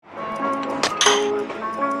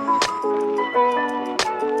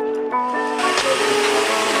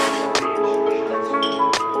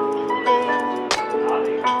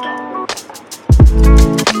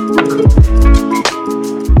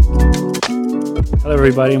Hello,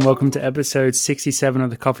 everybody, and welcome to episode 67 of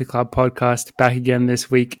the Coffee Club podcast. Back again this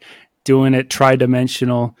week, doing it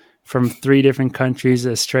tri-dimensional from 3 different countries,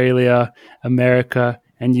 Australia, America,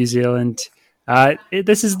 and New Zealand.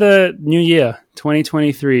 This is the new year,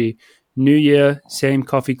 2023. New year, same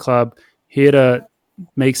Coffee Club. Here to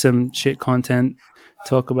make some shit content,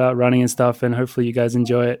 talk about running and stuff, and hopefully you guys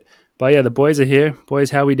enjoy it. But yeah, the boys are here. Boys,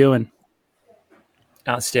 how we doing?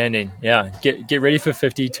 Outstanding. Yeah. Get ready for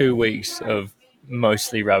 52 weeks of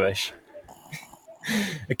mostly rubbish.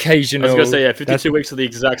 Occasional. I was going to say, 52 weeks of the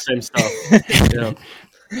exact same stuff. Yeah.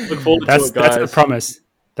 Look forward to it, guys. That's the promise.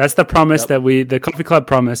 That's the promise that the Coffee Club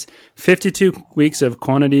promise. 52 weeks of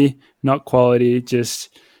quantity, not quality,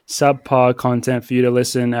 just subpar content for you to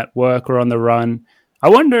listen at work or on the run. I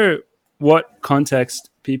wonder what context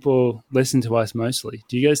people listen to us mostly.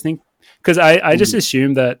 Do you guys think? Because I just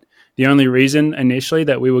assumed that the only reason initially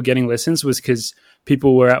that we were getting listens was because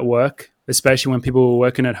people were at work, especially when people were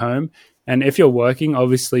working at home. And if you're working,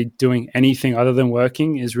 obviously doing anything other than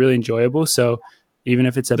working is really enjoyable. So even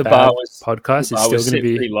if it's a bad podcast, it's still going to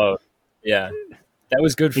be pretty low. Yeah, that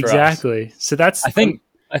was good for us. Exactly. So that's I think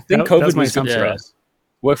COVID was good for us.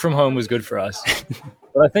 Work from home was good for us.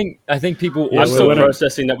 But I think people we're still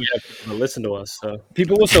processing that we have people to listen to us. So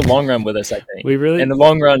people also long run with us. I think and the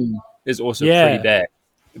long run is also pretty bad.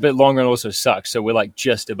 But long run also sucks. So we're like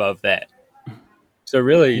just above that. So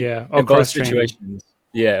really, in both situations,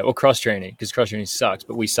 or cross training, because cross training sucks,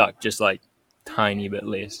 but we suck just like tiny bit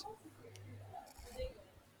less.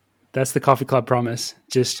 That's the Coffee Club promise.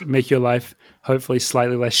 Just make your life hopefully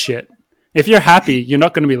slightly less shit. If you're happy, you're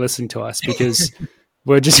not going to be listening to us because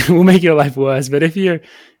we'll make your life worse. But if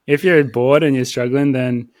you're bored and you're struggling,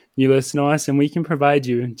 then you listen to us and we can provide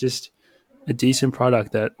you just a decent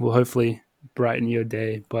product that will hopefully brighten your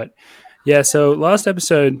day. But yeah, so last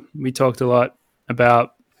episode we talked a lot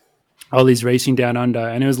about Ollie's racing down under,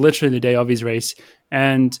 and it was literally the day of his race.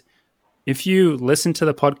 And if you listen to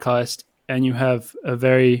the podcast and you have a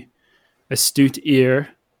very astute ear,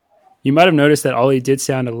 you might have noticed that Ollie did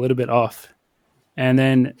sound a little bit off. And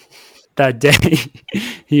then that day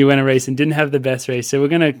he went a race and didn't have the best race. So we're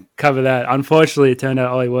going to cover that. Unfortunately, it turned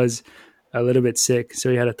out Ollie was a little bit sick, so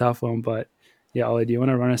he had a tough one. But yeah, Ollie, do you want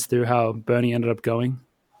to run us through how Bernie ended up going?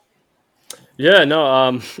 Yeah,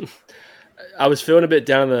 no, I was feeling a bit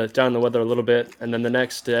down in the weather a little bit, and then the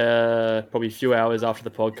next probably a few hours after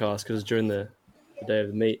the podcast, because during the day of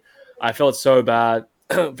the meet, I felt so bad,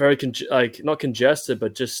 very not congested,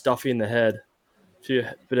 but just stuffy in the head, a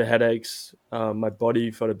bit of headaches. My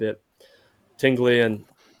body felt a bit tingly, and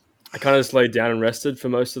I kind of just laid down and rested for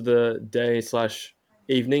most of the day /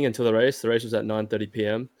 evening until the race. The race was at 9:30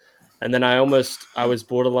 p.m. And then I was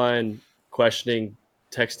borderline questioning,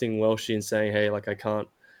 texting Welshie and saying, hey, like I can't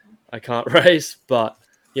race, but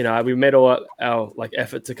we made all our like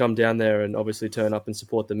effort to come down there and obviously turn up and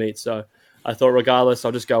support the meet. So I thought regardless,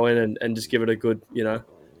 I'll just go in and just give it a good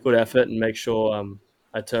effort and make sure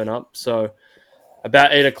I turn up. So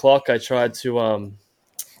about 8 o'clock, I tried to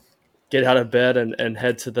get out of bed and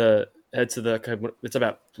head to the it's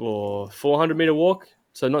about 400 meter walk.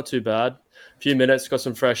 So not too bad. A few minutes, got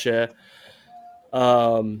some fresh air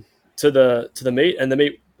to the meet, and the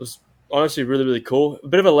meet was honestly really, really cool. A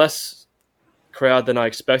bit of a less crowd than I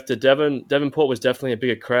expected. Devonport was definitely a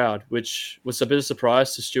bigger crowd, which was a bit of a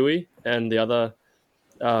surprise to Stewie and the other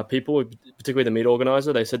people, particularly the meet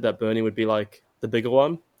organizer. They said that Bernie would be like the bigger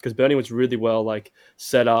one because Bernie was really well like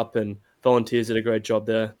set up, and volunteers did a great job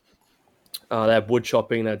there. They had wood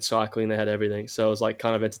chopping, they had cycling, they had everything. So it was like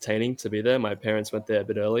kind of entertaining to be there. My parents went there a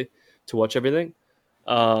bit early to watch everything.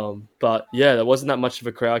 But yeah, there wasn't that much of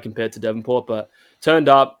a crowd compared to Devonport, but turned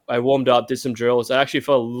up, I warmed up, did some drills. I actually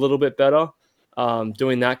felt a little bit better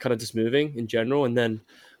doing that, kind of just moving in general. And then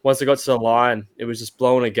once I got to the line, it was just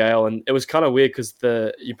blowing a gale. And it was kind of weird because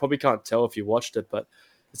you probably can't tell if you watched it, but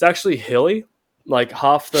it's actually hilly. Like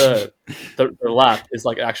half the lap is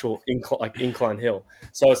like actual incline hill.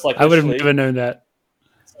 So it's like I would have never known that.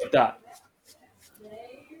 Like that.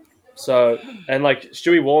 So, and like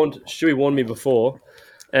Stewie warned me before,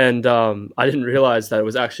 and I didn't realize that it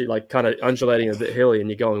was actually like kind of undulating a bit hilly, and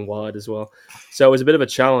you're going wide as well. So it was a bit of a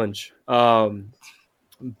challenge.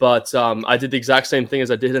 But I did the exact same thing as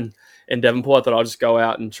I did in Devonport. That I'll just go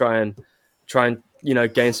out and try and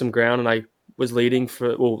gain some ground, and I was leading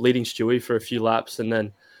Stewie for a few laps, and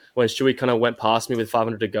then when Stewie kind of went past me with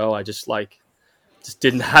 500 to go, I just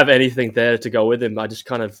didn't have anything there to go with him. I just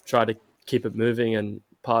kind of tried to keep it moving and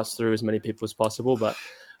pass through as many people as possible. But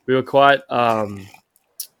we were quite, with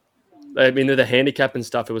the handicap and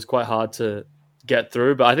stuff, it was quite hard to get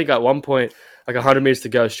through. But I think at one point, like 100 meters to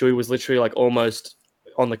go, Stewie was literally like almost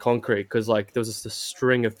on the concrete because like there was just a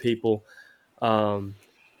string of people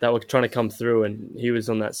that were trying to come through, and he was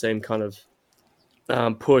on that same kind of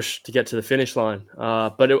push to get to the finish line.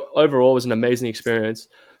 But overall, it was an amazing experience.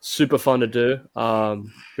 Super fun to do.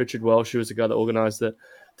 Richard Welsh, who was the guy that organized it,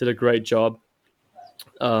 did a great job.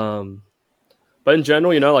 But in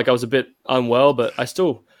general, like I was a bit unwell, but I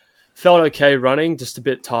still felt okay running, just a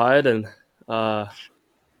bit tired. And but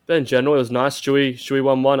in general, it was nice. Stewie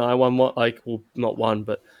won one, I won one, not one,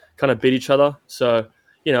 but kind of beat each other. So,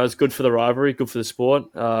 it was good for the rivalry, good for the sport.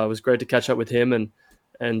 It was great to catch up with him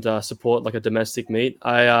and support like a domestic meet.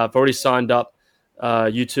 I've already signed up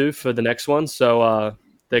you two for the next one. So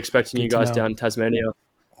they're expecting you guys down in Tasmania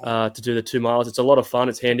to do the 2 miles. It's a lot of fun.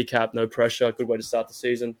 It's handicapped, no pressure. Good way to start the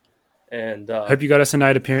season. And hope you got us a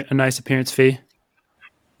nice appearance fee.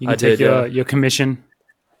 You can take your commission.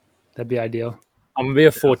 That'd be ideal. I'm gonna be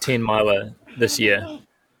a 14 miler this year,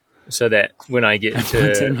 so that when I get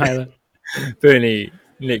to Burnie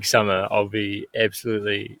next summer, I'll be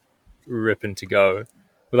absolutely ripping to go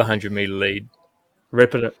with a 100-meter lead.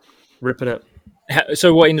 Ripping it.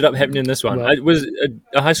 So what ended up happening in this one? Well, was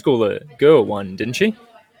a high schooler girl won, didn't she?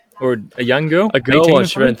 Or a young girl? A girl won.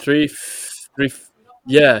 She ran three.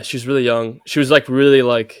 Yeah, she was really young. She was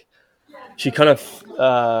she kind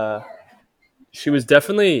of, she was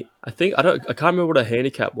definitely, I can't remember what her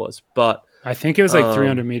handicap was, but. I think it was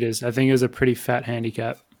 300 meters. I think it was a pretty fat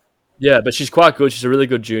handicap. Yeah, but she's quite good. She's a really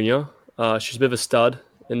good junior. She's a bit of a stud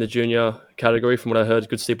in the junior category from what I heard,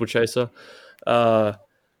 good steeplechaser.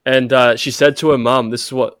 And she said to her mum, this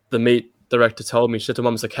is what the meet director told me. She said to her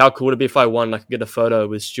mum, it's like, how cool would it be if I won and I could get a photo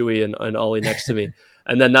with Stewie and Ollie next to me?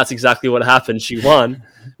 And then that's exactly what happened. She won,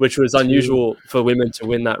 which was unusual for women to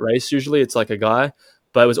win that race. Usually it's like a guy,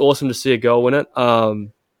 but it was awesome to see a girl win it.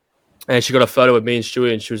 And she got a photo with me and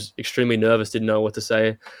Stewie, and she was extremely nervous, didn't know what to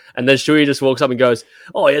say. And then Stewie just walks up and goes,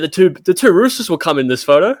 oh yeah, the two roosters will come in this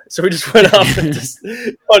photo. So we just went up and just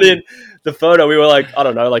put in the photo. We were like, I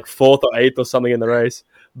don't know, like 4th or 8th or something in the race.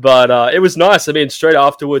 But it was nice. I mean, straight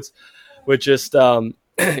afterwards, we're just,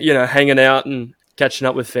 hanging out and catching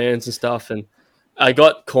up with fans and stuff. And I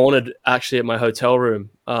got cornered actually at my hotel room.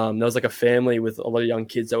 There was like a family with a lot of young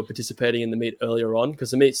kids that were participating in the meet earlier on, because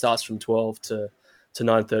the meet starts from 12 to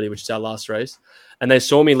 9:30, which is our last race. And they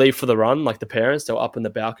saw me leave for the run, like the parents. They were up in the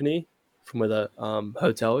balcony from where the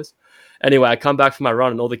hotel is. Anyway, I come back from my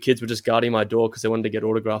run and all the kids were just guarding my door because they wanted to get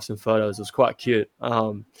autographs and photos. It was quite cute.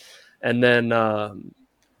 And then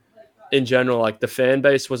in general, like the fan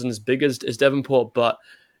base wasn't as big as Devonport, but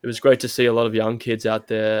it was great to see a lot of young kids out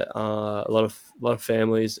there, a lot of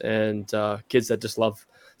families and kids that just love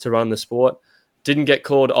to run the sport. Didn't get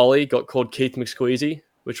called Ollie, got called Keith McSqueezy,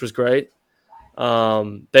 which was great.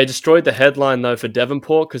 They destroyed the headline though for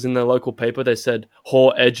Devonport because in the local paper they said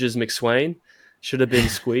Haw Edges McSwain. Should have been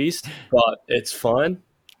squeezed, but it's fine.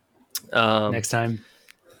 Next time.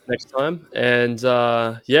 And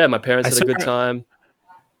my parents had a good time.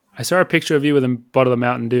 I saw a picture of you with a bottle of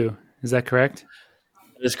Mountain Dew. Is that correct?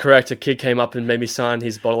 That is correct. A kid came up and made me sign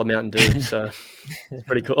his bottle of Mountain Dew. So it's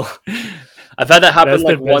pretty cool. I've had that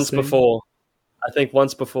happen once before. I think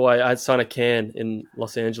once before I had signed a can in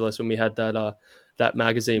Los Angeles when we had that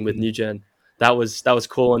magazine with New Gen. That was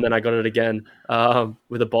cool, and then I got it again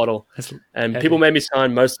with a bottle. And people made me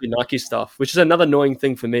sign mostly Nike stuff, which is another annoying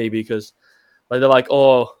thing for me because they're like,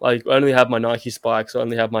 oh, like I only have my Nike spikes, I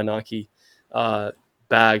only have my Nike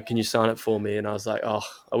bag. Can you sign it for me? And I was like, oh,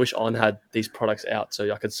 I wish On had these products out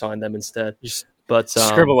so I could sign them instead. But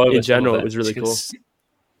scribble over in general, it was really cool.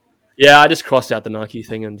 Yeah, I just crossed out the Nike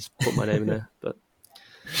thing and just put my name in there. But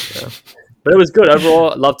it was good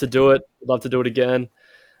overall. I'd love to do it. I'd love to do it again.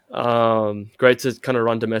 Great to kind of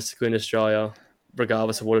run domestically in Australia,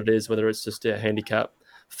 regardless of what it is, whether it's just a handicap,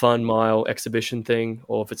 fun mile exhibition thing,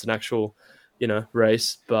 or if it's an actual,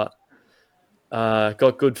 race. But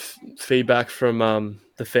got good feedback from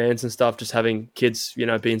the fans and stuff. Just having kids,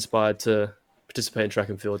 be inspired to participate in track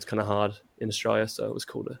and field. It's kind of hard in Australia, so it was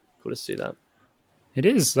cool to see that. It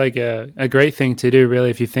is like a great thing to do, really,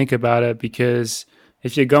 if you think about it, because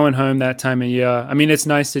if you're going home that time of year, I mean, it's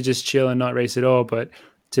nice to just chill and not race at all, but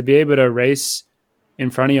to be able to race in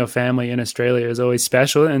front of your family in Australia is always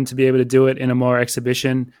special, and to be able to do it in a more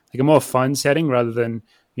exhibition, like a more fun setting rather than,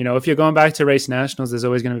 if you're going back to race nationals, there's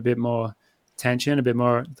always going to be a bit more tension, a bit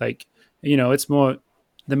more like, it's more,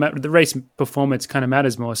 the race performance kind of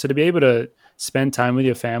matters more. So to be able to spend time with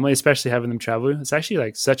your family, especially having them travel, it's actually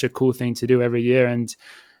like such a cool thing to do every year. And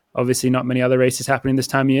obviously not many other races happening this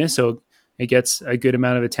time of year, so it gets a good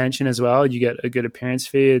amount of attention as well. You get a good appearance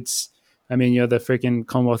fee. You're the freaking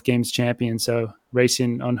Commonwealth Games champion, so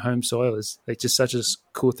racing on home soil is like just such a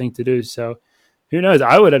cool thing to do. So who knows?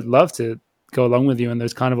 I would love to go along with you in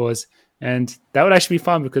those carnivores, and that would actually be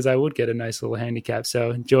fun because I would get a nice little handicap.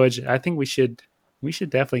 So George, I think we should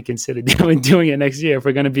definitely consider doing it next year if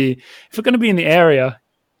we're going to be in the area.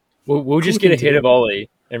 We'll just get ahead of Ollie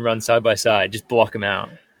and run side by side. Just block him out.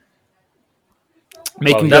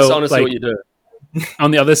 That's honestly what you do.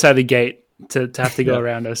 On the other side of the gate to have to go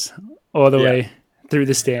around us all the way through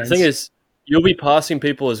the stands. The thing is, you'll be passing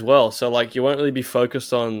people as well, so like you won't really be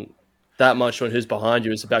focused on that much on who's behind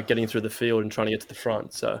you. It's about getting through the field and trying to get to the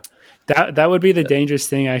front. So that would be the dangerous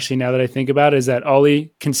thing, actually, now that I think about it, is that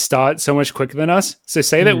Ollie can start so much quicker than us. So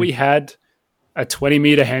say that we had a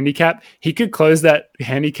 20-meter handicap, he could close that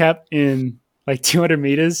handicap in like 200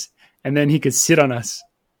 meters, and then he could sit on us.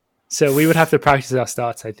 So we would have to practice our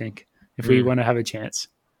starts, I think, if we want to have a chance,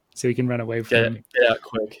 so we can run away from him. Yeah,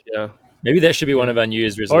 quick. Yeah, maybe that should be one of our New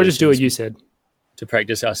Year's resolutions. Or just do what you said, to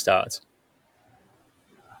practice our starts.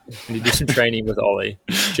 And do some training with Ollie.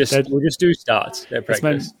 We'll just do starts. That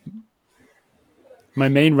practice. My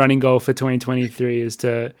main running goal for 2023 is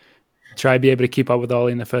to try to be able to keep up with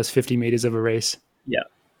Ollie in the first 50 meters of a race. Yeah,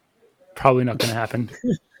 probably not going to happen.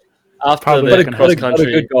 After the cross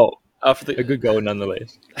country, a good goal. A good goal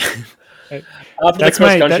nonetheless. After the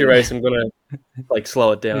cross country race, I'm gonna like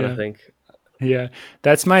slow it down. I think. Yeah,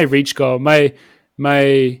 that's my reach goal. My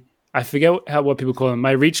I forget what people call them.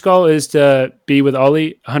 My reach goal is to be with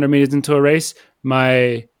Ollie 100 meters into a race.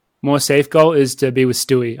 My more safe goal is to be with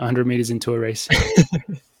Stewie 100 meters into a race.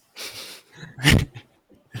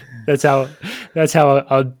 That's how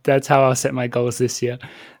I'll set my goals this year.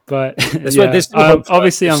 But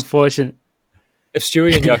obviously unfortunate. If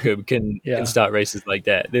Stewie and Jakob can start races like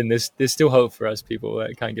that, then there's still hope for us people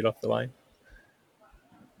that can't get off the line.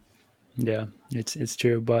 Yeah, it's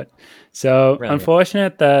true. But so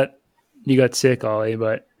unfortunate that you got sick, Ollie,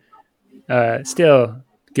 but still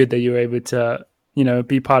good that you were able to,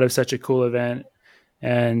 be part of such a cool event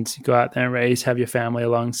and go out there and race, have your family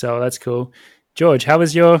along. So that's cool. George, how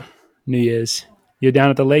was your New Year's? You're down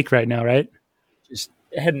at the lake right now, right? Just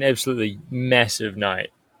had an absolutely massive night.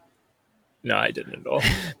 No, I didn't at all.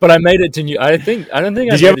 But I made it to New. I don't think I made it to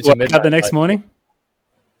midnight. Did you work out the next morning?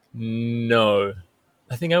 No,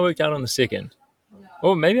 I think I worked out on the 2nd.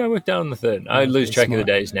 Or maybe I worked out on the 3rd. I lose track of the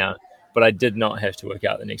days now. But I did not have to work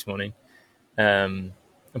out the next morning. I'm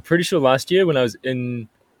pretty sure last year when I was in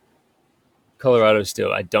Colorado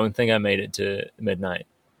still, I don't think I made it to midnight.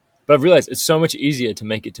 But I've realized it's so much easier to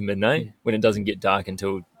make it to midnight when it doesn't get dark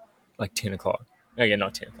until like 10 o'clock. Okay,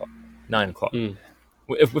 not 10 o'clock, 9 o'clock.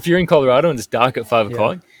 If you're in Colorado and it's dark at 5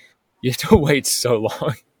 o'clock, you have to wait so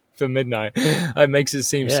long for midnight. It makes it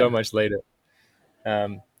seem so much later.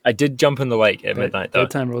 I did jump in the lake at midnight, though.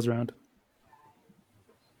 Time rolls around.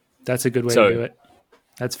 That's a good way to do it.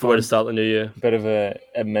 That's fun. Way to start the new year. Bit of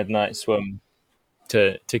a midnight swim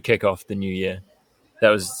to kick off the new year. That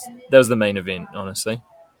was the main event, honestly.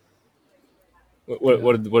 What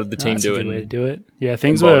did the team do? That's a good way to do it. Yeah,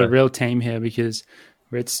 things were real tame here because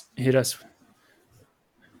Ritz hit us.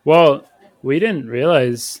 Well, we didn't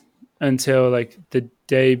realize until like the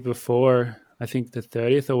day before, I think the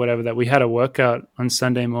 30th or whatever, that we had a workout on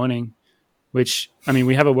Sunday morning. Which, I mean,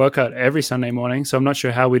 we have a workout every Sunday morning, so I'm not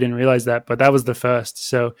sure how we didn't realize that, but that was the first.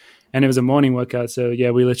 So, and it was a morning workout, so yeah,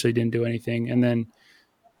 we literally didn't do anything. And then,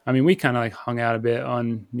 I mean, we kind of like hung out a bit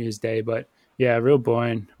on New Year's Day, but yeah, real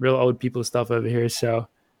boring, real old people stuff over here. So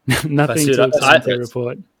nothing to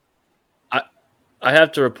report. I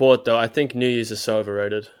have to report though, I think New Year's is so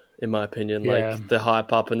overrated. In my opinion, like the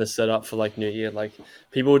hype up and the setup for like New Year, like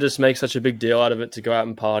people just make such a big deal out of it to go out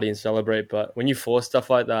and party and celebrate. But when you force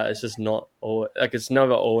stuff like that, it's just not like it's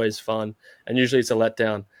never always fun, and usually it's a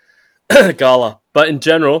letdown. Gala, but in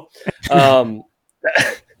general, I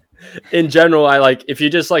like if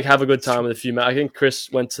you just like have a good time with a few. I think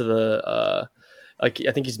Chris went to the I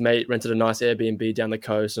think his mate rented a nice Airbnb down the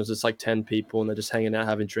coast, and it was just like 10 people, and they're just hanging out,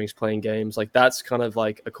 having drinks, playing games. Like that's kind of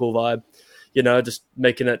like a cool vibe. Just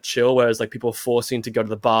making it chill, whereas like people are forcing to go to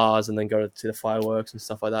the bars and then go to see the fireworks and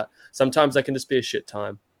stuff like that. Sometimes that can just be a shit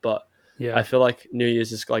time, but I feel like New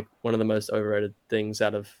Year's is like one of the most overrated things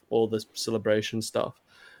out of all the celebration stuff.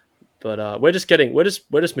 But we're just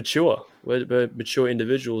mature. We're mature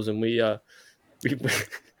individuals, and we're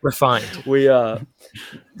refined. We're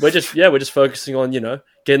just focusing on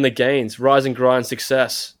getting the gains, rise and grind,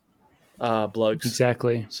 success, blokes.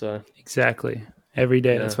 Exactly. So exactly. Every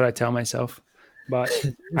day, that's what I tell myself. But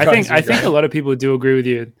I think a lot of people do agree with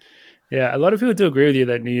you. Yeah, a lot of people do agree with you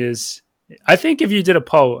that New Year's. I think if you did a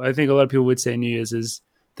poll, I think a lot of people would say New Year's is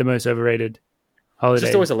the most overrated holiday. It's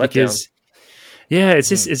just always a letdown. It's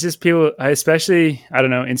just people, especially I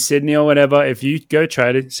don't know, in Sydney or whatever. If you go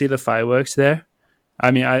try to see the fireworks there,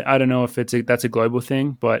 I mean, I don't know if that's a global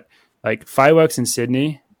thing, but like fireworks in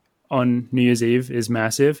Sydney on New Year's Eve is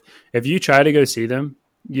massive. If you try to go see them,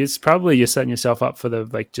 you're setting yourself up for the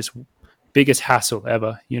like just biggest hassle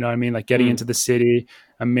ever. You know what I mean? Like getting into the city,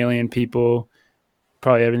 1 million people,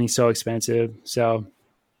 probably everything's so expensive. So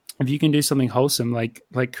if you can do something wholesome, like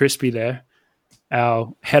Crispy there,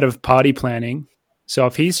 our head of party planning. So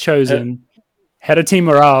if he's chosen head of team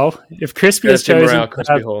morale, if Crispy has chosen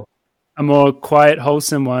a more quiet,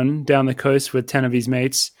 wholesome one down the coast with 10 of his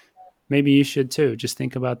mates, maybe you should too. Just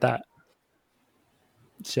think about that.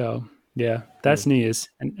 So yeah, that's New Year's,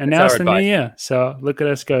 and now it's the new year. So look at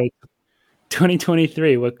us go,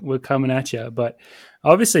 2023. We're coming at you, but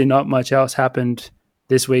obviously not much else happened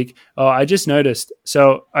this week. Oh, I just noticed.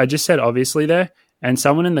 So I just said obviously there, and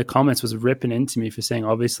someone in the comments was ripping into me for saying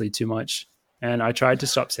obviously too much, and I tried to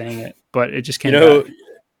stop saying it, but it just came.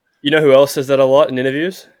 You know who else says that a lot in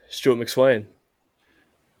interviews? Stuart McSwain.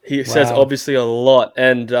 He says obviously a lot,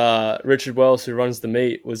 and Richard Wells, who runs the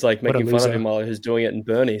meet, was like making fun of him while he was doing it in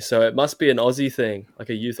Burnie. So it must be an Aussie thing, like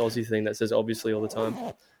a youth Aussie thing that says obviously all the time.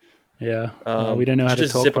 Yeah, we don't know how to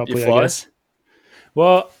talk properly, I guess.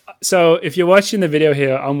 Well, so if you're watching the video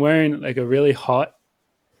here, I'm wearing like a really hot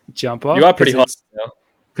jumper. You are pretty hot now.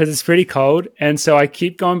 Because it's pretty cold, and so I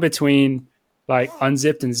keep going between like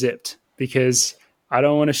unzipped and zipped because I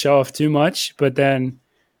don't want to show off too much, but then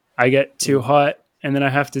I get too hot. And then I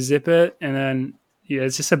have to zip it, and then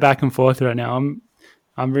it's just a back and forth right now.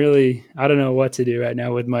 I'm really, I don't know what to do right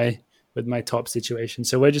now with my top situation.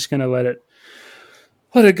 So we're just gonna let it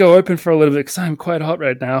go open for a little bit because I'm quite hot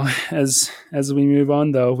right now. As we move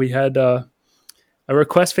on, though, we had a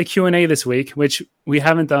request for Q&A this week, which we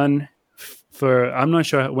haven't done for. I'm not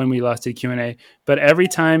sure when we last did Q&A, but every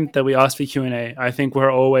time that we ask for Q&A, I think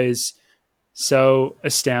we're always so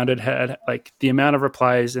astounded at like the amount of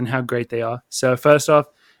replies and how great they are. So first off,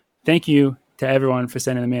 thank you to everyone for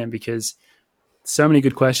sending them in because so many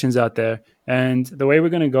good questions out there. And the way we're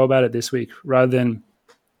going to go about it this week, rather than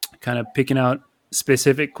kind of picking out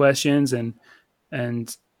specific questions and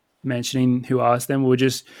mentioning who asked them, we'll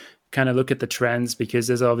just kind of look at the trends because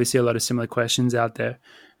there's obviously a lot of similar questions out there.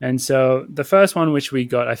 And so the first one, which we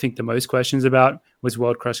got, I think the most questions about, was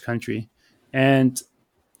World Cross Country. And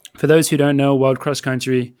for those who don't know, World Cross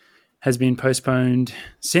Country has been postponed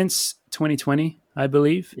since 2020, I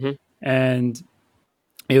believe. Mm-hmm. And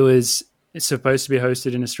it's supposed to be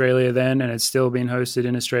hosted in Australia then, and it's still being hosted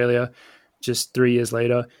in Australia just 3 years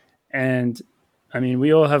later. And I mean,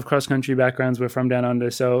 we all have cross-country backgrounds. We're from down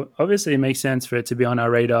under. So obviously it makes sense for it to be on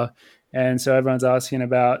our radar. And so everyone's asking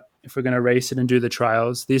about if we're going to race it and do the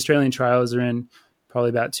trials. The Australian trials are in probably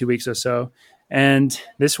about 2 weeks or so. And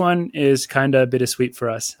this one is kind of bittersweet for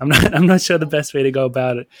us. I'm not sure the best way to go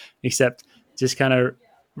about it, except just kind of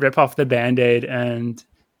rip off the Band-Aid and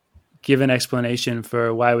give an explanation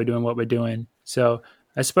for why we're doing what we're doing. So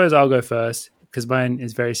I suppose I'll go first because mine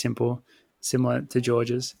is very simple, similar to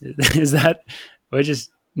George's, is that we're just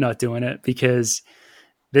not doing it because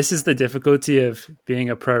this is the difficulty of being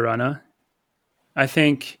a pro runner. I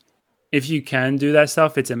think if you can do that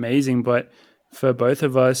stuff, it's amazing, but for both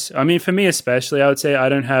of us, I mean, for me especially, I would say I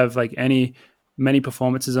don't have like many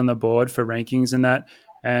performances on the board for rankings and that.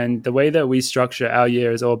 And the way that we structure our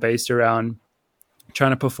year is all based around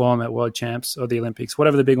trying to perform at World Champs or the Olympics,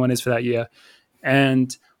 whatever the big one is for that year.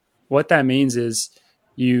 And what that means is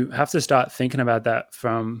you have to start thinking about that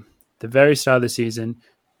from the very start of the season.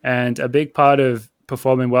 And a big part of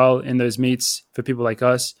performing well in those meets for people like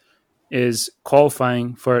us is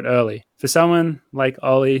qualifying for it early. For someone like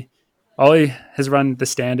Ollie has run the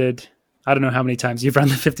standard. I don't know how many times you've run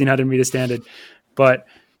the 1500 meter standard, but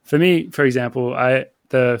for me, for example,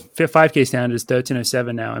 the 5K standard is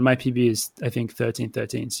 13:07 now, and my PB is I think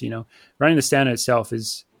 13:13. So running the standard itself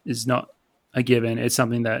is not a given. It's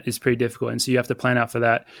something that is pretty difficult, and so you have to plan out for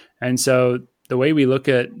that. And so the way we look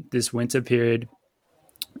at this winter period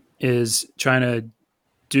is trying to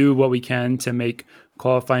do what we can to make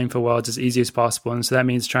qualifying for Worlds as easy as possible. And so that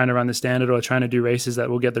means trying to run the standard or trying to do races that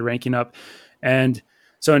will get the ranking up. And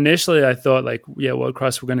so initially I thought like, yeah, World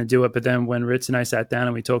Cross, we're going to do it. But then when Ritz and I sat down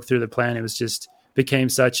and we talked through the plan, it was just became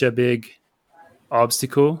such a big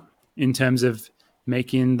obstacle in terms of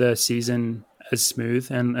making the season as smooth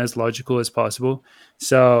and as logical as possible.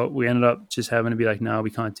 So we ended up just having to be like, no, we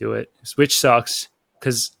can't do it, which sucks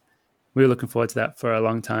because we were looking forward to that for a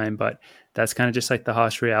long time. But that's kind of just like the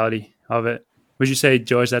harsh reality of it. Would you say,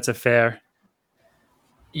 George, that's a fair?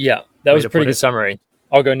 Yeah, that was a pretty good summary.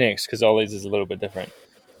 I'll go next because Ollie's is a little bit different.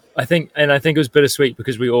 I think it was bittersweet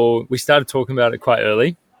because we started talking about it quite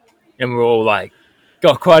early, and we were all like,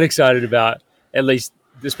 got quite excited about at least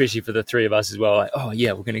especially for the three of us as well. Like, oh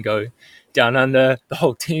yeah, we're going to go down under. The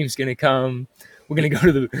whole team's going to come. We're going to go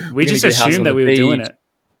to the. We just assumed that we were doing it.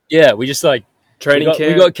 Yeah, we just like training camp.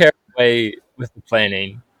 We got carried away with the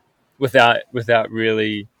planning, without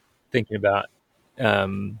really thinking about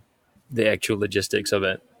the actual logistics of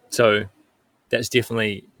it. So that's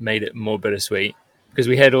definitely made it more bittersweet, because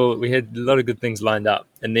we had a lot of good things lined up,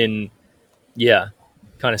 and then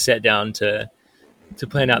kind of sat down to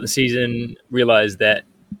plan out the season. Realized that,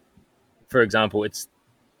 for example, it's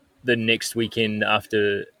the next weekend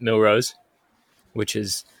after Millrose, which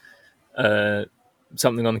is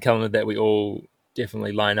something on the calendar that we all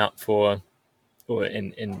definitely line up for,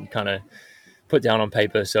 and kind of put down on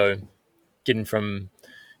paper. So getting from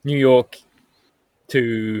New York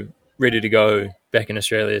to ready to go back in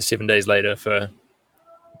Australia 7 days later for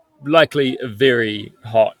likely a very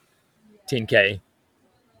hot 10K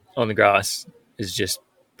on the grass is just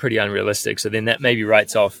pretty unrealistic. So then that maybe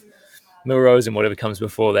writes off Millrose and whatever comes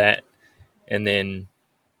before that. And then,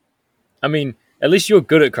 I mean, at least you're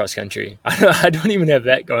good at cross country. I don't even have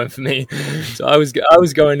that going for me. So I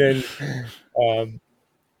was going in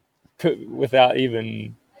without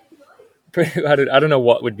even. I don't know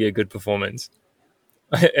what would be a good performance,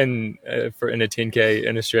 in a 10K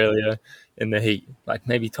in Australia in the heat, like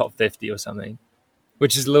maybe top 50 or something,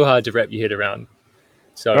 which is a little hard to wrap your head around.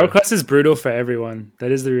 So World Class is brutal for everyone.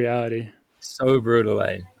 That is the reality. So brutal,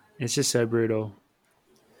 eh? It's just so brutal.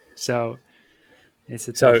 So it's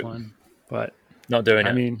a tough one, but not doing it.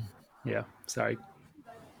 I mean, yeah. Sorry.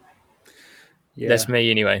 Yeah, that's me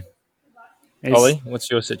anyway. Ollie, what's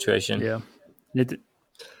your situation? Yeah.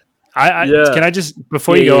 Can I just,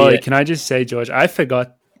 before you go, can I just say, George, I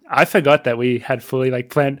forgot that we had fully like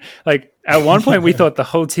planned. Like at one point, we thought the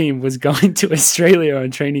whole team was going to Australia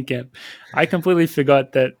on training camp. I completely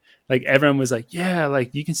forgot that. Like everyone was like, "Yeah,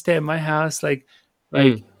 like you can stay at my house." Like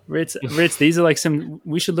Ritz, these are like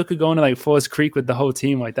we should look at going to like Forest Creek with the whole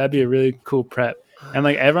team. Like that'd be a really cool prep. And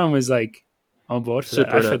like everyone was like on board for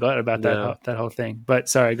that. I forgot about that whole thing. But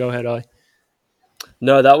sorry, go ahead, Ollie.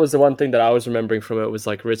 No, that was the one thing that I was remembering from it, was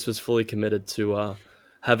like Ritz was fully committed to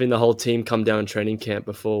having the whole team come down training camp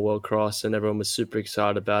before World Cross, and everyone was super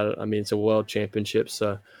excited about it. I mean, it's a world championship,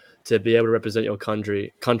 so to be able to represent your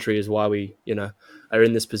country is why we, are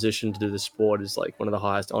in this position to do the sport, is like one of the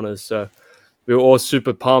highest honors. So we were all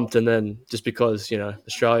super pumped, and then just because,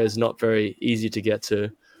 Australia is not very easy to get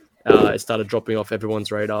to, it started dropping off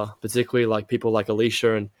everyone's radar, particularly like people like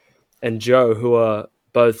Alicia and Joe, who are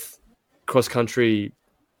both cross-country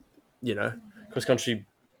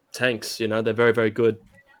tanks. They're very, very good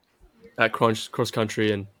at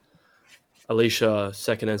cross-country, and Alicia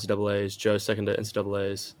second NCAAs, Joe second at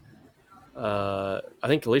NCAAs. I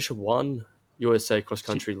think Alicia won USA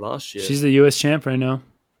cross-country last year. She's the US champ right now.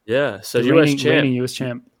 Yeah, so reigning US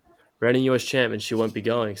champ, and she won't be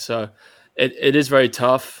going. So it is very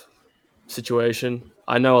tough situation.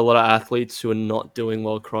 I know a lot of athletes who are not doing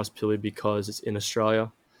World Cross purely because it's in Australia.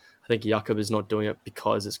 I think Jakob is not doing it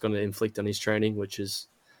because it's going to inflict on his training, which is,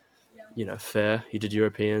 fair. He did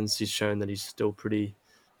Europeans. He's shown that he's still pretty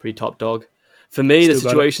top dog. For me, the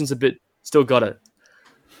situation's a bit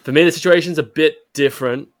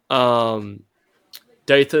different.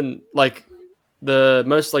 Dathan, like the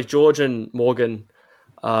most, like George and Morgan,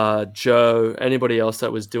 Joe, anybody else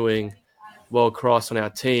that was doing World Cross on our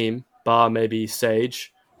team, bar maybe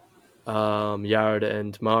Sage, Yared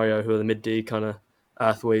and Mario, who are the mid-D kind of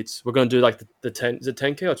athletes. We're going to do like the 10, is it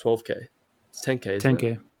 10K or 12K? It's 10K.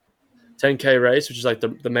 10K. 10K race, which is like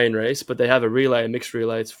the main race, but they have a mixed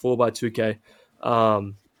relay. It's 4x2K.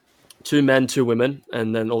 2 men, 2 women,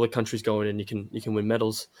 and then all the countries go in, and you can win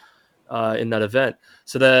medals in that event.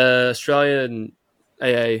 So the Australian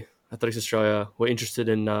AA, Athletics Australia, were interested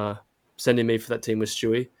in sending me for that team with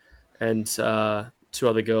Stewie and 2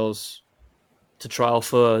 other girls to trial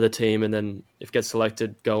for the team, and then if get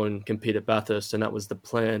selected, go and compete at Bathurst, and that was the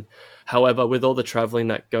plan. However, with all the traveling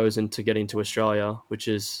that goes into getting to Australia, which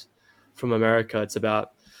is from America, it's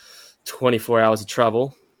about 24 hours of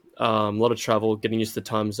travel. A lot of travel, getting used to the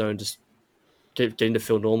time zone, just getting to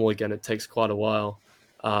feel normal again. It takes quite a while.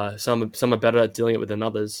 Some are better at dealing it with than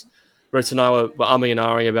others. Ritz and I were umming and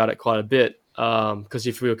ahhing about it quite a bit, because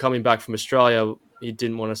if we were coming back from Australia, he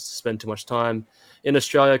didn't want us to spend too much time in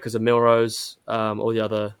Australia because of Millrose, all the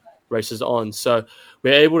other races on. So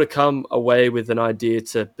we're able to come away with an idea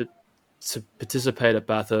to participate at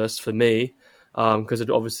Bathurst for me, because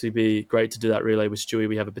it'd obviously be great to do that relay with Stewie.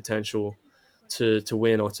 We have a potential to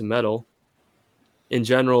win or to medal. In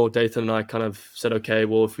general, Dathan and I kind of said, okay,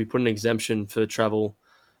 well, if we put an exemption for travel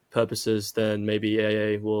purposes, then maybe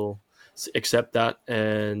AA will accept that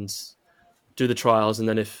and do the trials, and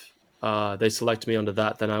then if they select me under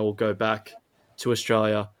that, then I will go back to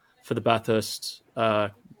Australia for the Bathurst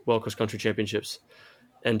World Cross Country Championships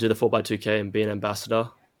and do the 4x2K and be an ambassador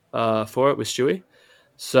for it with Stewie.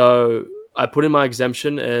 So I put in my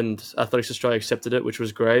exemption, and Athletics Australia accepted it, which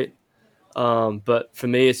was great. But for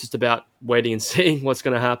me, it's just about waiting and seeing what's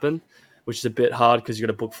going to happen, which is a bit hard because you've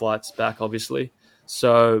got to book flights back, obviously.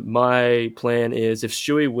 So my plan is if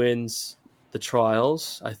Stewie wins the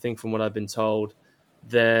trials, I think from what I've been told,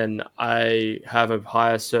 then I have a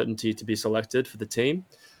higher certainty to be selected for the team.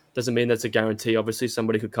 Doesn't mean that's a guarantee. Obviously,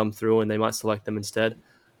 somebody could come through and they might select them instead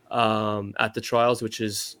at the trials, which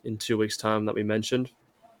is in 2 weeks' time that we mentioned.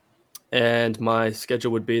 And my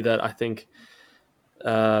schedule would be that I think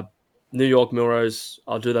New York, Millrose,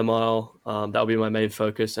 I'll do the mile. That will be my main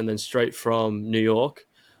focus. And then straight from New York,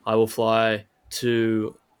 I will fly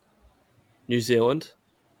to New Zealand,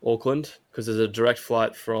 Auckland, because there's a direct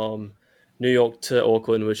flight from New York to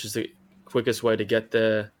Auckland, which is the quickest way to get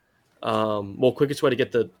there. Quickest way to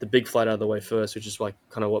get the big flight out of the way first, which is like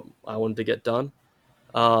kind of what I wanted to get done.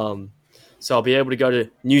 So I'll be able to go to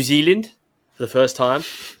New Zealand for the first time,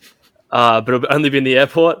 but it'll only be in the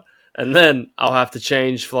airport. And then I'll have to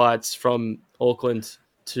change flights from Auckland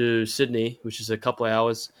to Sydney, which is a couple of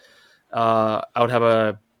hours. I would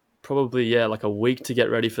have probably a week to get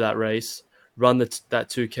ready for that race, run that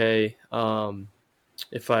 2K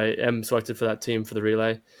if I am selected for that team for the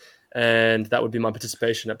relay. And that would be my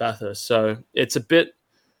participation at Bathurst. So it's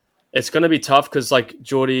going to be tough because like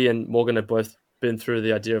Geordie and Morgan have both been through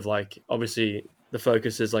the idea of like, obviously the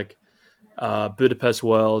focus is like Budapest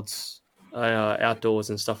Worlds, outdoors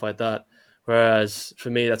and stuff like that. Whereas for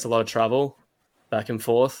me, that's a lot of travel back and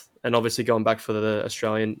forth and obviously going back for the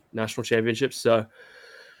Australian National Championships. So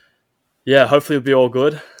yeah, hopefully it'll be all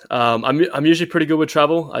good. I'm usually pretty good with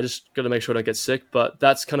travel. I just got to make sure I don't get sick, but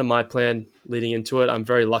that's kind of my plan leading into it. I'm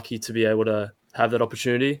very lucky to be able to have that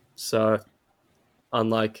opportunity. So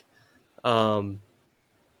unlike, Morgan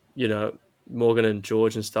and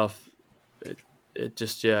George and stuff, it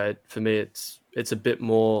just, for me, it's a bit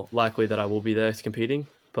more likely that I will be there competing,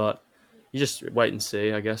 but you just wait and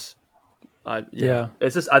see, I guess.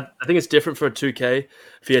 It's just I think it's different for a 2K.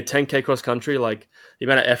 If you're a 10K cross country, like the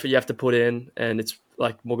amount of effort you have to put in, and it's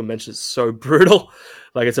like Morgan mentioned, it's so brutal.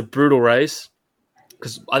 Like it's a brutal race.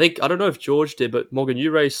 Because I don't know if George did, but Morgan, you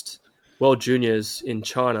raced World Juniors in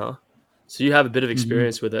China, so you have a bit of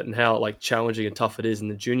experience with it and how like challenging and tough it is in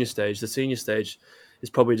the junior stage. The senior stage is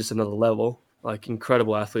probably just another level. Like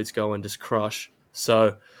incredible athletes go and just crush.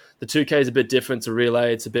 So the 2K is a bit different to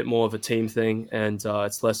relay. It's a bit more of a team thing, and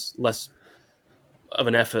it's less of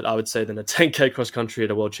an effort, I would say, than a 10K cross country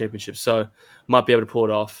at a world championship. So might be able to pull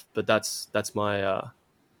it off, but that's my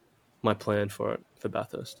my plan for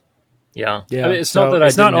Bathurst. Yeah. I mean, it's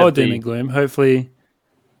not all doom and gloom. Hopefully.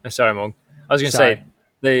 Sorry, Morg. I was going to say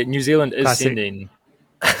the New Zealand is sending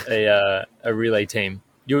a relay team.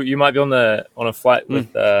 You might be on a flight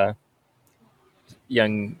with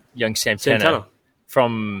young Sam Tanner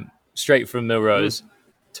straight from Millrose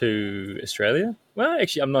to Australia. Well,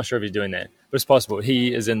 actually, I'm not sure if he's doing that, but it's possible.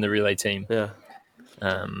 He is in the relay team. Yeah.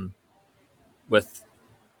 I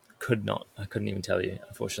couldn't even tell you,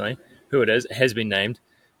 unfortunately, who it is. It has been named.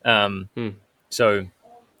 So,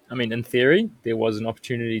 I mean, in theory, there was an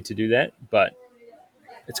opportunity to do that, but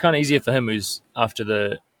it's kind of easier for him, who's after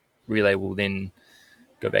the relay will then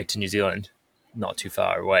go back to New Zealand, not too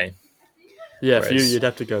far away. Yeah, whereas, for you, you'd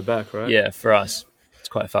have to go back, right? Yeah, for us, it's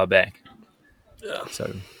quite far back. Yeah.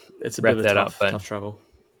 So it's a bit of a tough travel.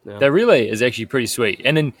 Yeah. That relay is actually pretty sweet,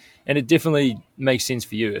 and it definitely makes sense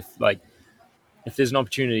for you if there's an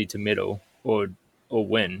opportunity to medal or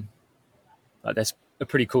win, that's a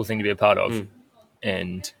pretty cool thing to be a part of,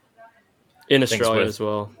 and in Australia as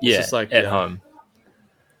well. Yeah, it's just like at home.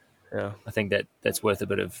 Yeah, I think that's worth a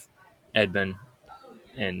bit of admin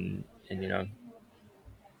and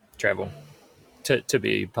travel to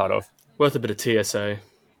be part of. Worth a bit of TSA.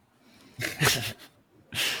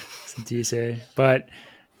 Some TSA, but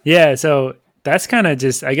yeah, so that's kind of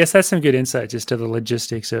just, I guess that's some good insight just to the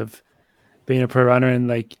logistics of being a pro runner and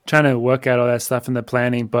like trying to work out all that stuff in the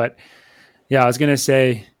planning. But yeah, I was going to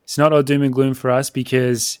say it's not all doom and gloom for us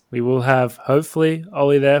because we will have hopefully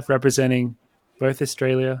Ollie there representing both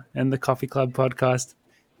Australia and the Coffee Club podcast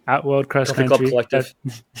at World Cross Coffee Country. Club Collective.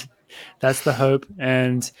 That's the hope.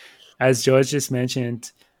 And as George just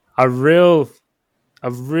mentioned, a real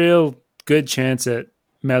good chance at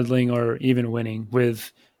medaling or even winning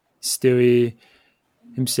with Stewie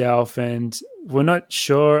himself. And we're not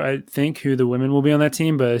sure, I think, who the women will be on that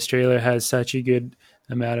team, but Australia has such a good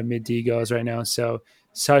amount of mid-D girls right now. So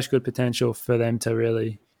such good potential for them to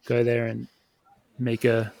really go there and make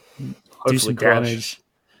do some damage.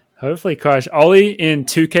 Hopefully crush. Ollie in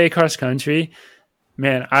 2K cross country.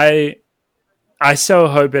 Man, I so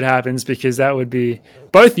hope it happens, because that would be,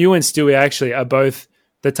 both you and Stewie actually are both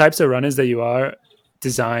the types of runners that you are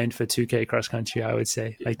designed for 2K cross country, I would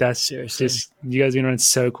say. Like, that's seriously just, you guys are going to run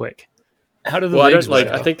so quick. How do the leagues work?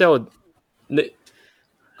 I think that would,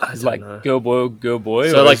 it's like know. Girl boy.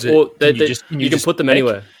 So like, you can put them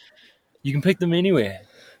anywhere. You can pick them anywhere.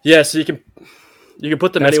 Yeah, so you can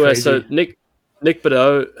put them anywhere. Crazy. So Nick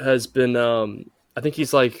Badeau has been, I think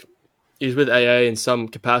he's with AA in some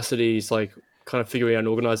capacity. He's like kind of figuring out and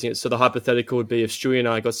organizing it. So the hypothetical would be if Stewie and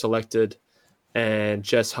I got selected and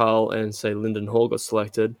Jess Hull and say Lyndon Hall got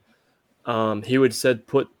selected, he would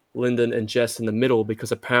put Lyndon and Jess in the middle,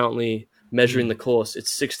 because apparently measuring the course, it's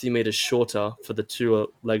 60 meters shorter for the two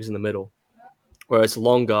legs in the middle, where it's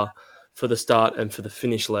longer for the start and for the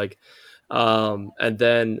finish leg. And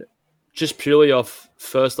then just purely off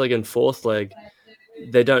first leg and fourth leg,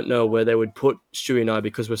 they don't know where they would put Stewie and I,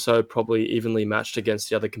 because we're so probably evenly matched against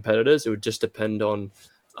the other competitors. It would just depend on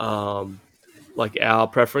like our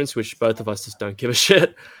preference, which both of us just don't give a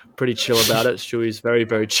shit. Pretty chill about it. Stewie's very,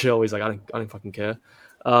 very chill. He's like, I don't fucking care.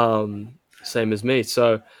 Same as me.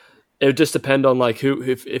 So it would just depend on like who,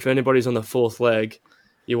 if anybody's on the fourth leg,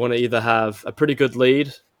 you want to either have a pretty good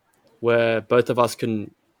lead where both of us can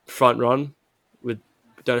front run, we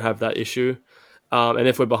don't have that issue. And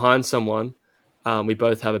if we're behind someone, we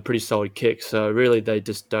both have a pretty solid kick. So really they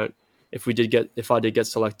just don't, if I did get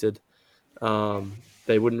selected,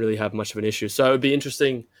 they wouldn't really have much of an issue. So it would be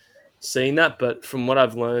interesting seeing that. But from what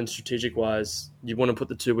I've learned strategic wise, you want to put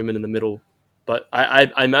the two women in the middle. But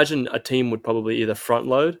I imagine a team would probably either front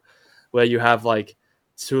load, where you have like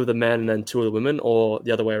two of the men and then two of the women, or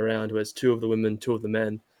the other way around, where it's two of the women, two of the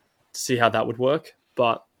men, to see how that would work.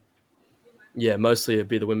 But yeah, mostly it'd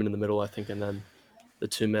be the women in the middle, I think, and then the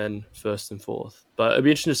two men first and fourth. But it'd be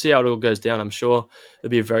interesting to see how it all goes down. I'm sure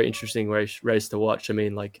it'd be a very interesting race to watch. I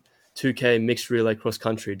mean, like 2K mixed relay cross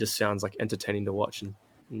country just sounds like entertaining to watch, and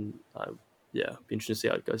yeah, it'd be interesting to see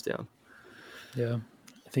how it goes down. Yeah,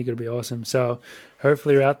 I think it'll be awesome. So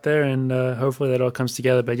hopefully you're out there, and hopefully that all comes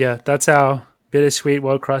together. But yeah, that's our bittersweet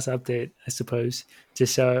World Cross update, I suppose,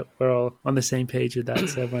 just so we're all on the same page with that,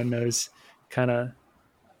 so everyone knows kind of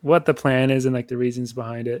what the plan is and like the reasons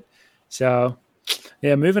behind it. So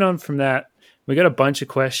yeah, moving on from that, we got a bunch of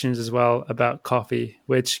questions as well about coffee,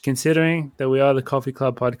 which, considering that we are the Coffee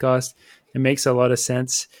Club podcast, it makes a lot of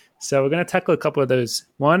sense. So we're going to tackle a couple of those.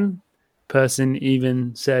 One person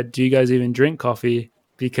even said, do you guys even drink coffee?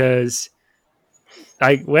 Because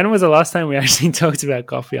when was the last time we actually talked about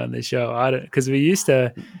coffee on the show? Because we used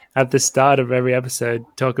to, at the start of every episode,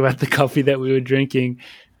 talk about the coffee that we were drinking,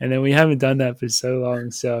 and then we haven't done that for so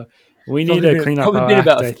long. So we need to clean up our act,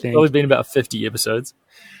 I think. Probably been about 50 episodes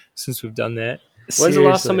since we've done that. When's the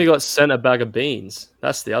last time we got sent a bag of beans?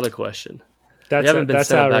 That's the other question. We haven't been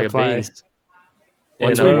sent a bag of beans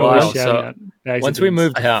once we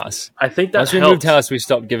moved house. I think that once we moved house, we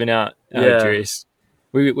stopped giving out our address.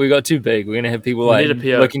 We got too big. We're gonna have people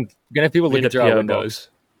looking through our windows.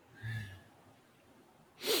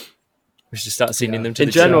 We should start sending them to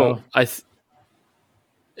the general. I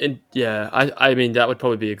mean, that would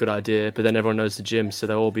probably be a good idea, but then everyone knows the gym, so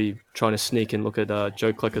they'll all be trying to sneak and look at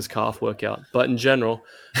Joe Klecker's calf workout. But in general,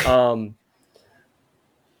 I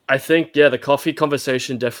think, the coffee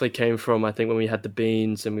conversation definitely came from, I think, when we had the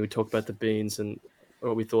beans and we would talk about the beans and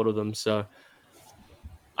what we thought of them. So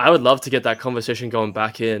I would love to get that conversation going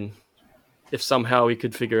back in, if somehow we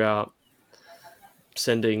could figure out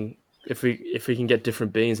if we can get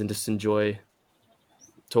different beans and just enjoy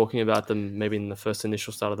talking about them maybe in the first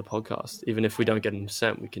initial start of the podcast. Even if we don't get them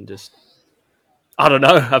sent, we can just, I don't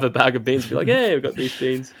know, have a bag of beans and be like, hey, we've got these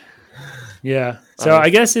beans. Yeah. So I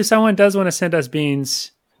guess if someone does want to send us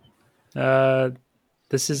beans,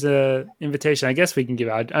 this is a invitation. I guess we can give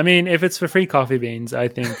out. I mean, if it's for free coffee beans, I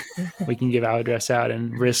think we can give our address out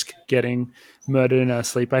and risk getting murdered in our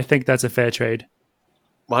sleep. I think that's a fair trade.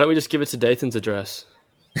 Why don't we just give it to Dathan's address?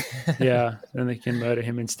 Yeah, then they can murder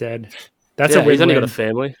him instead. That's a win-win. He's only got a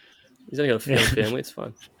family. Family. It's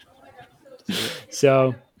fine.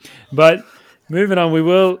 So, but moving on, we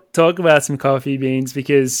will talk about some coffee beans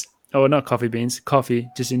not coffee beans, coffee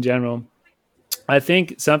just in general. I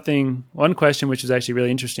think one question which was actually really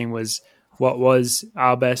interesting was, what was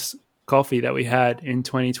our best coffee that we had in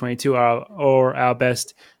 2022, or our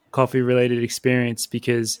best coffee related experience?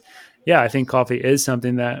 Because I think coffee is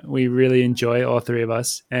something that we really enjoy, all three of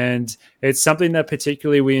us. And it's something that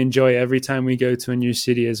particularly we enjoy every time we go to a new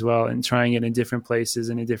city as well, and trying it in different places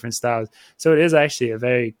and in different styles. So it is actually a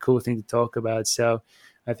very cool thing to talk about. So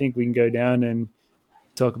I think we can go down and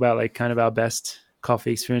talk about like kind of our best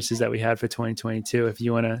coffee experiences that we had for 2022. If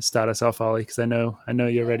you want to start us off, Ollie, because I know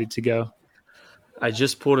you're ready to go. I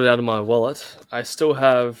just pulled it out of my wallet. I still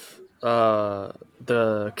have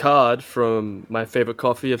the card from my favorite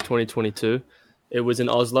coffee of 2022. It was in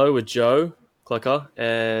Oslo with Joe Klecker,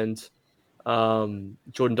 and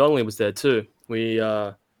Jordan Donnelly was there too. We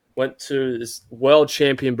went to this world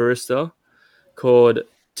champion barista called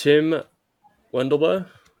Tim Wendelbo.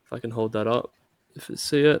 If I can hold that up, if you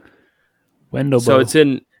see it. Wendelbo. So it's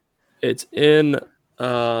an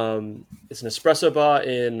espresso bar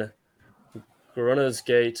in Groninnes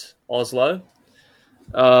Gate, Oslo.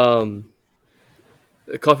 The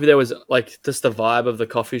coffee there was like just the vibe of the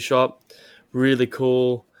coffee shop. Really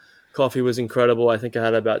cool. Coffee was incredible. I think I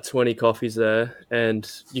had about 20 coffees there, and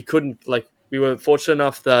you couldn't we were fortunate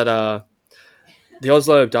enough that the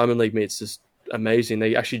Oslo Diamond League meet's just amazing.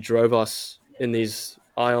 They actually drove us in these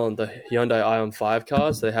the Hyundai Ion 5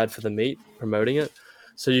 cars they had for the meet, promoting it.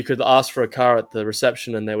 So you could ask for a car at the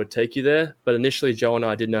reception and they would take you there. But initially, Joe and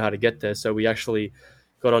I didn't know how to get there. So we actually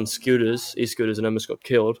got on e-scooters, and almost got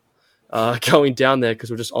killed going down there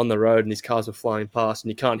because we're just on the road and these cars were flying past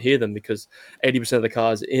and you can't hear them because 80% of the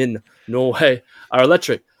cars in Norway are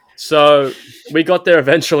electric. So we got there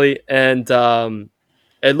eventually, and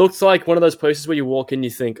it looked like one of those places where you walk in,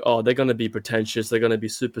 you think, oh, they're going to be pretentious. They're going to be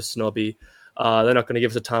super snobby. They're not going to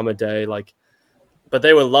give us a time of day. But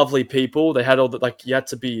they were lovely people. They had all the,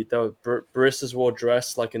 baristas wore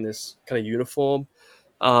dressed like in this kind of uniform.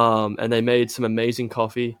 And they made some amazing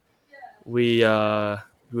coffee. We were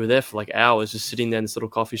there for like hours just sitting there in this little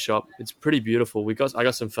coffee shop. It's pretty beautiful. I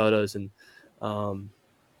got some photos and some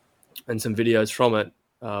videos from it,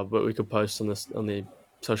 but we could post on the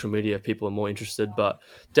social media if people are more interested. But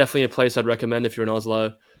definitely a place I'd recommend if you're in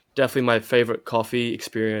Oslo. Definitely my favorite coffee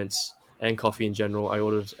experience and coffee in general. I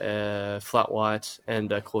ordered a flat white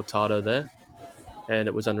and a cortado there, and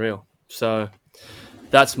it was unreal. So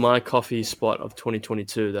that's my coffee spot of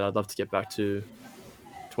 2022 that I'd love to get back to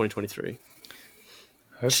 2023.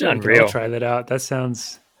 Hopefully I'll try that out. That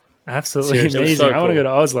sounds absolutely amazing. So cool. I want to go to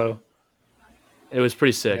Oslo. It was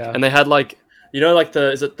pretty sick. Yeah. And they had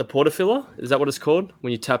is it the portafilter? Is that what it's called?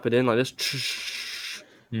 When you tap it in like this?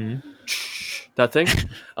 Mm-hmm. That thing?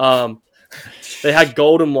 They had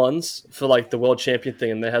golden ones for like the world champion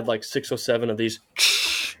thing, and they had like 6 or 7 of these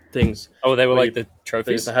things. Oh, they were like the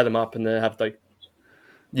trophies? They had them up and they have like...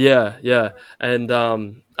 Yeah. And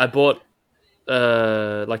I bought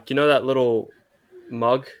that little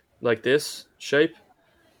mug like this shape?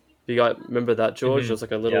 You guys remember that, George? Mm-hmm. It was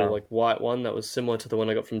like a little white one that was similar to the one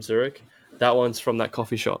I got from Zurich. That one's from that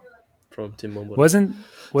coffee shop from Tim Wendelbo.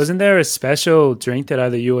 Wasn't there a special drink that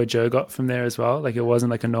either you or Joe got from there as well? Like it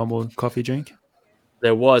wasn't like a normal coffee drink?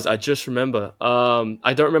 There was. I just remember.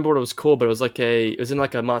 I don't remember what it was called, but it was in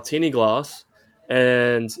like a martini glass,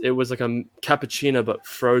 and it was like a cappuccino but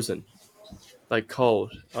frozen, like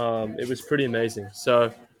cold. It was pretty amazing.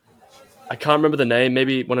 So I can't remember the name.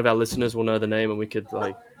 Maybe one of our listeners will know the name, and we could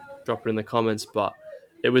like drop it in the comments. But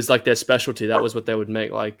it was like their specialty. That was what they would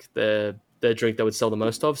make, like their drink they would sell the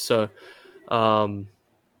most of. So,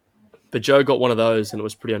 but Joe got one of those, and it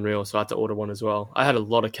was pretty unreal. So I had to order one as well. I had a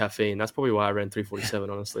lot of caffeine. That's probably why I ran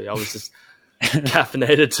 3:47. Honestly, I was just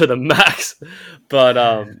caffeinated to the max. But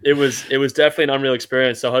it was definitely an unreal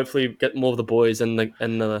experience. So hopefully get more of the boys and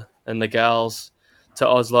the gals to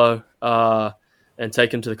Oslo and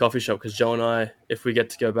take them to the coffee shop, because Joe and I, if we get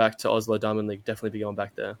to go back to Oslo Diamond League, definitely be going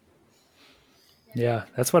back there. Yeah,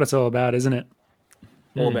 that's what it's all about, isn't it?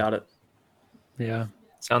 All about it. Yeah.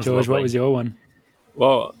 Sounds George, lovely. what was your one?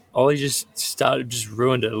 Well, Ollie just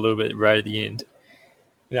ruined it a little bit right at the end.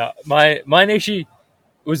 Now, mine actually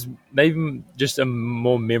was maybe just my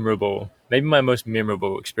most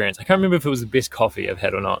memorable experience. I can't remember if it was the best coffee I've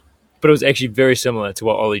had or not, but it was actually very similar to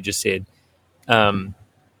what Ollie just said.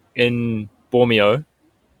 In Bormio,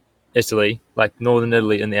 Italy, like northern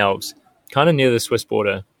Italy in the Alps, kind of near the Swiss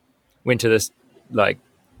border, went to this like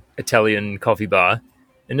Italian coffee bar.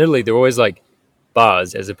 In Italy, they're always like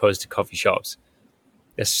bars as opposed to coffee shops.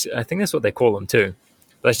 I think that's what they call them too.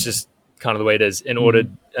 That's just kind of the way it is. And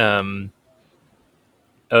ordered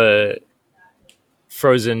a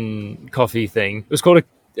frozen coffee thing. It was called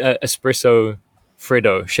a espresso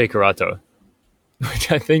freddo shakerato,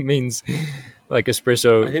 which I think means like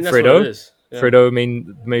espresso freddo. Yeah. Freddo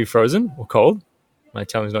mean maybe frozen or cold. My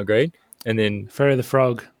Italian's not great. And then Freddo the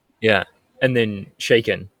Frog. Yeah, and then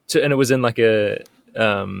shaken. So, and it was in like a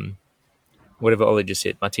whatever Ollie just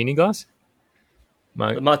said, martini glass.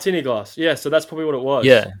 The martini glass. Yeah, so that's probably what it was.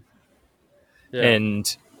 Yeah. And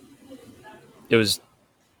it was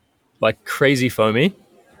like crazy foamy.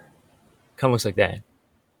 Kind of looks like that.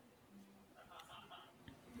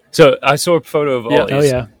 So I saw a photo of Ollie's. Oh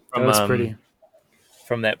yeah, that was pretty.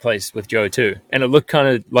 From that place with Joe too, and it looked kind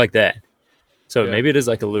of like that. So maybe it is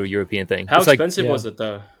like a little European thing. How expensive was it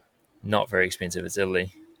though? Not very expensive. It's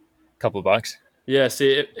Italy, a couple of bucks. Yeah,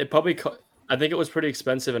 see, it probably. I think it was pretty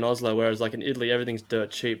expensive in Oslo, whereas like in Italy, everything's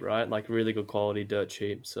dirt cheap, right? Like really good quality, dirt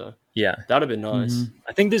cheap. So yeah, that'd have been nice. Mm-hmm.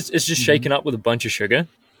 I think it's just shaken up with a bunch of sugar,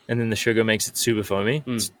 and then the sugar makes it super foamy.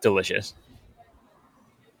 It's delicious,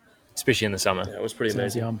 especially in the summer. Yeah, it was pretty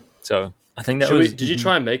amazing. Yum. So I think that was. Did you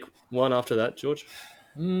try and make one after that, George?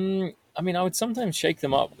 I mean, I would sometimes shake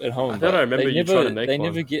them up at home. I thought I remember you trying to make They one.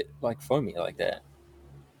 never get like foamy like that.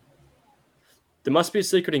 There must be a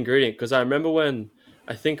secret ingredient because I remember when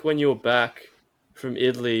you were back from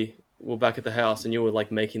Italy, we were back at the house and you were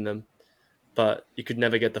like making them, but you could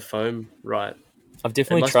never get the foam right. I've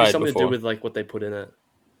definitely tried. It must be something before. to do with like what they put in it.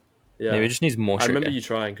 Yeah, maybe it just needs more sugar. I remember you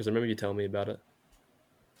trying because I remember you telling me about it.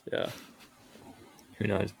 Yeah. Who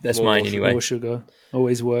knows? That's mine anyway. More sugar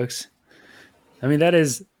always works. I mean, that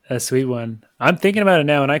is a sweet one. I'm thinking about it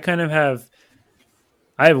now, and I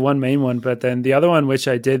have one main one, but then the other one, which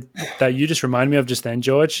I did that you just reminded me of just then,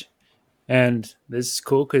 George, and this is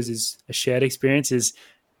cool because it's a shared experience, is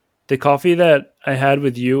the coffee that I had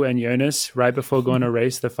with you and Jonas right before going to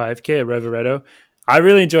race the 5K at Rovereto. I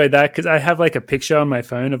really enjoyed that because I have like a picture on my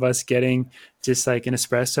phone of us getting just like an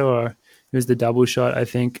espresso, or it was the double shot, I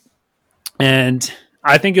think. And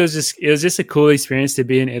I think it was just a cool experience to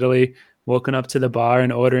be in Italy, walking up to the bar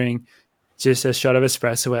and ordering just a shot of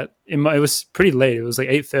espresso it was pretty late. It was like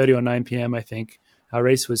 8:30 or 9 p.m. I think. Our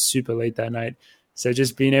race was super late that night. So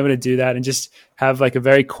just being able to do that and just have like a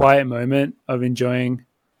very quiet moment of enjoying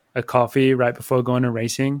a coffee right before going to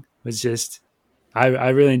racing was just, I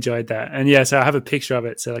really enjoyed that. And yeah, so I have a picture of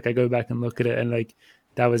it. So like I go back and look at it and like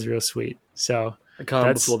that was real sweet. So I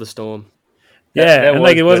calm before the storm. Yeah, and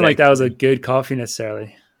like it wasn't like that was a good coffee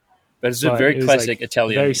necessarily. But it's a very classic like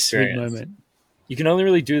Italian very experience. Sweet moment. You can only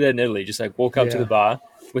really do that in Italy. Just like walk up to the bar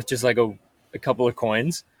with just like a couple of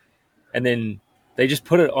coins, and then they just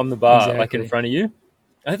put it on the bar like in front of you.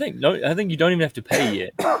 I think you don't even have to pay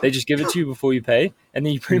yet. They just give it to you before you pay, and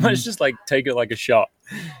then you pretty much just like take it like a shot,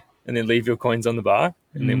 and then leave your coins on the bar,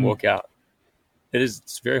 and then walk out.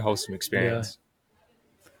 It's a very wholesome experience.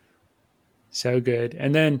 Yeah. So good.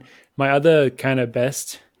 And then my other kind of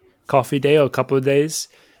best coffee day or couple of days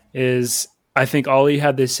is I think Ollie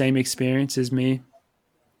had the same experience as me.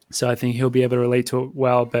 So I think he'll be able to relate to it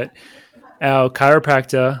well. But our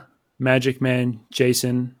chiropractor, Magic Man,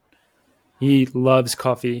 Jason, he loves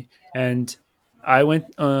coffee. And I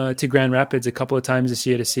went to Grand Rapids a couple of times this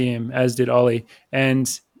year to see him, as did Ollie.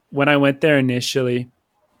 And when I went there initially,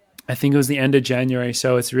 I think it was the end of January.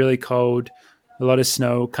 So it's really cold, a lot of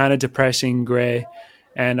snow, kind of depressing, gray.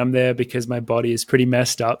 And I'm there because my body is pretty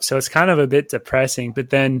messed up. So it's kind of a bit depressing. But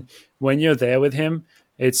then when you're there with him,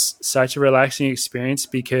 it's such a relaxing experience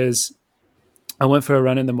because I went for a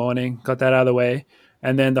run in the morning, got that out of the way.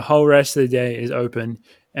 And then the whole rest of the day is open.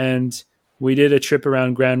 And we did a trip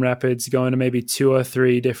around Grand Rapids, going to maybe 2 or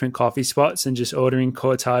 3 different coffee spots and just ordering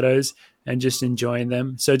cortados and just enjoying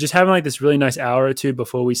them. So just having like this really nice hour or two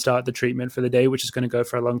before we start the treatment for the day, which is going to go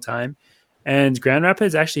for a long time. And Grand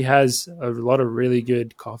Rapids actually has a lot of really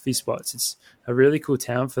good coffee spots. It's a really cool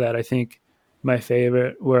town for that. I think my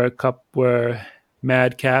favorite were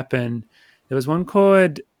Madcap, and there was one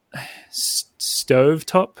called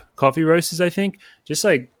Stovetop Coffee Roasters, I think. Just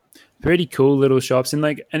like pretty cool little shops and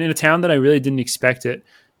in a town that I really didn't expect it.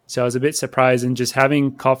 So I was a bit surprised, and just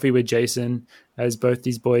having coffee with Jason, as both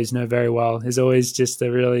these boys know very well, is always just a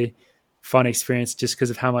really fun experience just because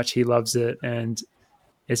of how much he loves it. And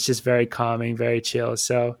it's just very calming, very chill.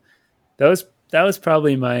 So that was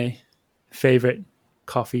probably my favorite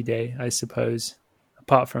coffee day, I suppose,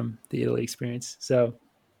 apart from the Italy experience. So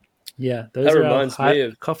yeah, those are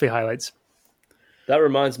our coffee highlights. That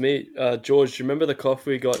reminds me, George, do you remember the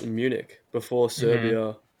coffee we got in Munich before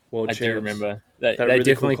Serbia World Champs? I do remember. That really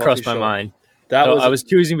definitely crossed my mind. I was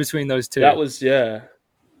choosing between those two. That was, yeah.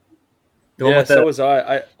 So was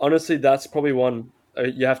I. Honestly, that's probably one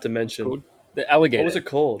you have to mention. Cool. The alligator. What was it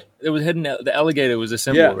called? It was hidden. The alligator was a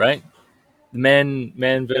symbol, right? The man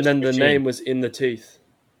versus and then machine. The name was in the teeth.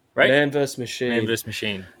 Right? Man versus Machine. Man versus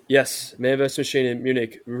Machine. Yes, Man versus Machine in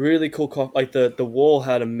Munich. Really cool coffee. Like the wall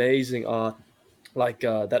had amazing art. Like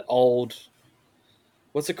that old...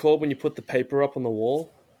 What's it called when you put the paper up on the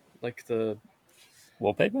wall? Like the...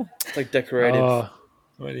 Wallpaper? It's like decorative. Oh.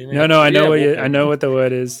 What do you mean? No, I know what the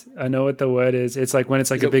word is. It's like when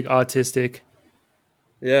it's like a big artistic...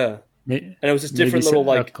 Yeah. And it was just different little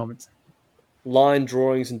like line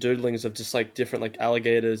drawings and doodlings of just like different like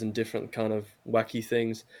alligators and different kind of wacky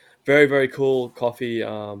things. very, very cool coffee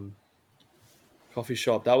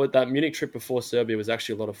shop. That Munich trip before Serbia was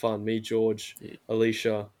actually a lot of fun. Me, George,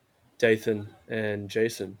 Alicia, Dathan, and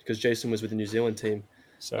Jason, because Jason was with the New Zealand team,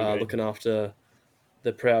 looking after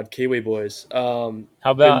the proud Kiwi boys. How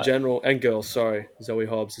about in general, and girls? Sorry, Zoe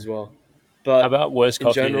Hobbs as well. But how about worst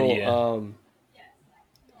coffee in general, of the year?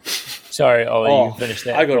 Sorry, Ollie, you finished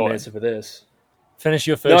that. I got an answer for this. Finish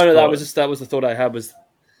your first. No, that was the thought I had. Was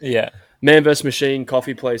Man vs Machine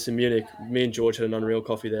coffee place in Munich. Me and George had an unreal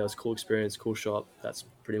coffee there. It was a cool experience, cool shop. That's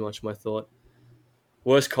pretty much my thought.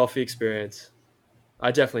 Worst coffee experience.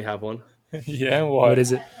 I definitely have one. Yeah, what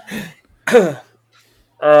is it?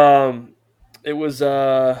 It was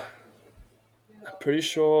I'm pretty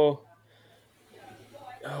sure.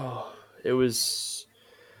 It was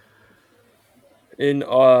in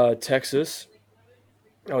Texas.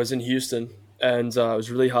 I was in Houston, and it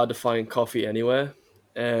was really hard to find coffee anywhere.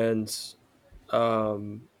 And I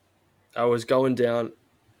was going down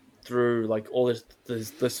through like all this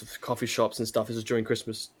list of coffee shops and stuff. This was during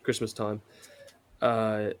Christmas time.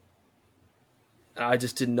 I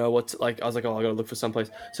just didn't know what to, like. I was like, I gotta look for some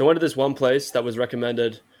place. So I went to this one place that was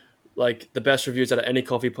recommended, like the best reviews out of any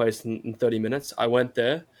coffee place in 30 minutes. I went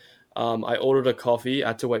there. I ordered a coffee. I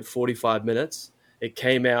had to wait 45 minutes. It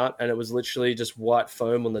came out and it was literally just white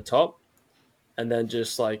foam on the top, and then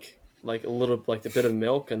just like a little, like a bit of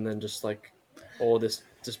milk, and then just like all this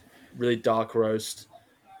just really dark roast,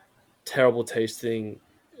 terrible tasting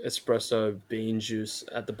espresso bean juice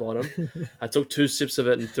at the bottom. I took 2 sips of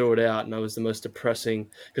it and threw it out, and I was the most depressing,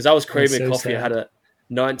 because I was craving coffee. Sad. I had a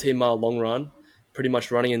 19-mile long run, pretty much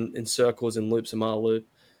running in circles and loops, a mile loop.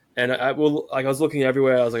 And I was looking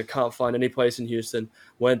everywhere. I was like, I can't find any place in Houston.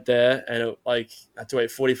 Went there, and I had to wait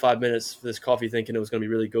 45 minutes for this coffee, thinking it was going to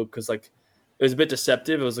be really good, because like it was a bit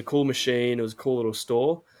deceptive. It was a cool machine. It was a cool little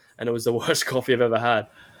store, and it was the worst coffee I've ever had.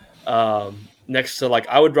 Next to like,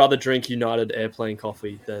 I would rather drink United Airplane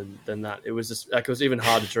coffee than that. It was just like, it was even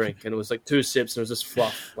hard to drink, and it was like 2 sips, and it was just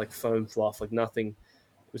fluff, like foam fluff, like nothing.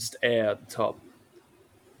 It was just air at the top.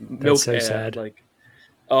 Milk so air, sad. Like.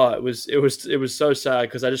 Oh, it was so sad,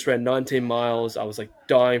 because I just ran 19 miles. I was like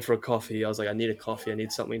dying for a coffee. I was like, I need a coffee. I need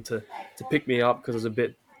something to pick me up, because I was a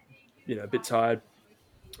bit tired.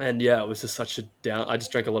 And yeah, it was just such a down. I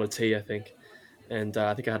just drank a lot of tea, I think, and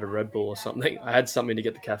I think I had a Red Bull or something. I had something to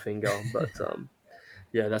get the caffeine going, but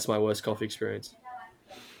yeah, that's my worst coffee experience.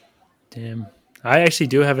 Damn, I actually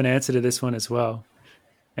do have an answer to this one as well,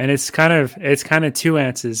 and it's kind of 2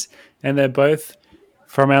 answers, and they're both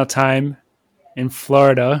from our time in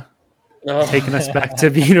Florida, taking us back to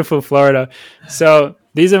beautiful Florida. So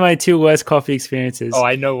these are my 2 worst coffee experiences. Oh,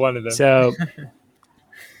 I know one of them. So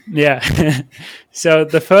yeah. So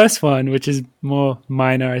the first one, which is more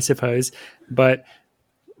minor, I suppose, but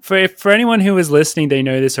for anyone who was listening, they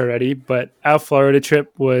know this already, but our Florida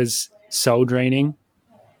trip was soul draining.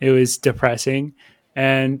 It was depressing,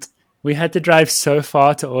 and we had to drive so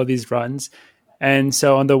far to all these runs. And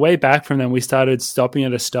so on the way back from them, we started stopping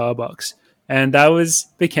at a Starbucks. And that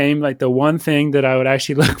became like the one thing that I would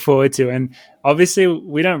actually look forward to. And obviously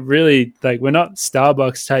we don't really we're not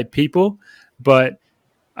Starbucks type people, but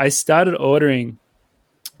I started ordering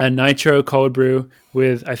a nitro cold brew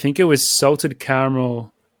with, I think it was salted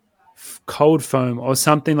caramel cold foam or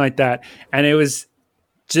something like that. And it was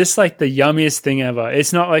just like the yummiest thing ever.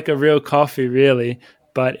 It's not like a real coffee really,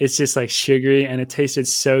 but it's just like sugary, and it tasted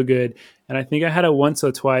so good. And I think I had it once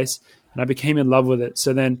or twice, and I became in love with it.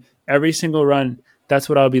 So then every single run, that's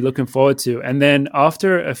what I'll be looking forward to. And then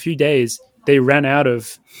after a few days, they ran out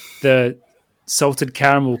of the salted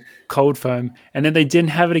caramel cold foam, and then they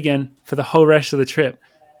didn't have it again for the whole rest of the trip.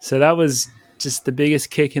 So that was just the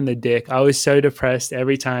biggest kick in the dick. I was so depressed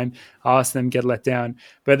every time I asked them, get let down.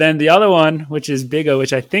 But then the other one, which is bigger,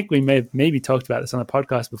 which I think we maybe talked about this on the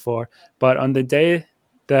podcast before, but on the day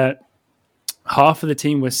that half of the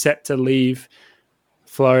team was set to leave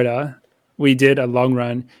Florida, we did a long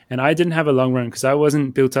run, and I didn't have a long run because I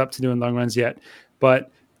wasn't built up to doing long runs yet.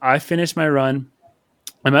 But I finished my run.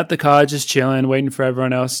 I'm at the car just chilling, waiting for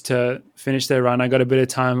everyone else to finish their run. I got a bit of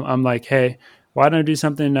time. I'm like, hey, why don't I do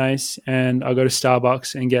something nice? And I'll go to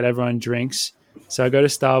Starbucks and get everyone drinks. So I go to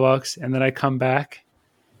Starbucks, and then I come back,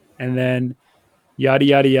 and then yada,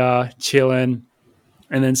 yada, yada, chilling.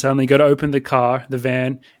 And then suddenly go to open the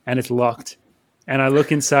van, and it's locked. And I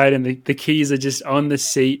look inside, and the keys are just on the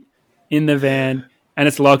seat in the van, and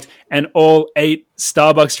it's locked, and all 8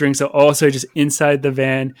 Starbucks drinks are also just inside the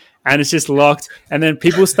van, and it's just locked. And then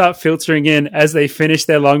people start filtering in as they finish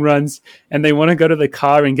their long runs, and they want to go to the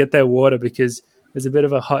car and get their water because was a bit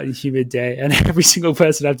of a hot and humid day, and every single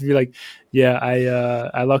person had to be like, yeah,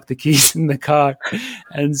 I locked the keys in the car.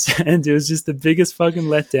 And it was just the biggest fucking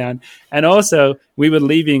letdown. And also we were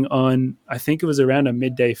leaving on, I think it was around a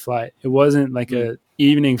midday flight. It wasn't like a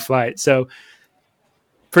evening flight. So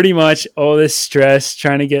pretty much all this stress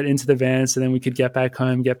trying to get into the van so then we could get back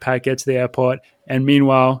home, get to the airport. And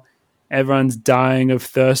meanwhile, everyone's dying of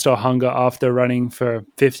thirst or hunger after running for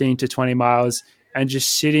 15 to 20 miles. And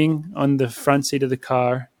just sitting on the front seat of the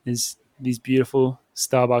car is these beautiful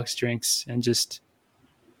Starbucks drinks, and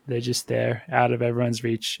they're just there out of everyone's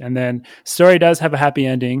reach. And then story does have a happy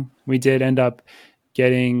ending. We did end up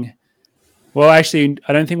getting, well, actually,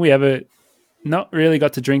 I don't think we ever not really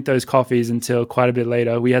got to drink those coffees until quite a bit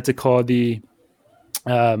later. We had to call the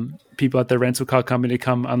people at the rental car company to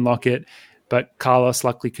come unlock it. But Carlos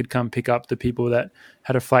luckily could come pick up the people that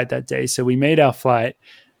had a flight that day. So we made our flight.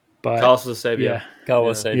 But Carlos was a savior. Yeah,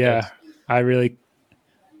 Carlos saved us.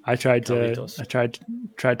 I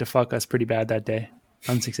tried to fuck us pretty bad that day,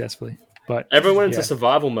 unsuccessfully. But everyone went into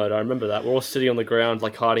survival mode. I remember that. We're all sitting on the ground,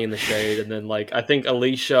 like hiding in the shade, and then like I think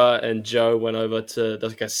Alicia and Joe went over to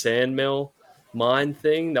there's like a sand mill mine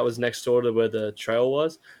thing that was next door to where the trail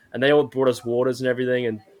was, and they all brought us waters and everything,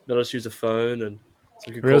 and let us use a phone and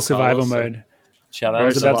so real survival mode. Shout out! I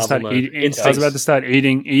was about to start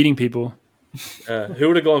eating people. Who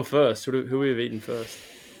would have gone first? Who would have eaten first?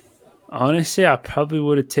 Honestly, I probably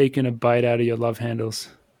would have taken a bite out of your love handles.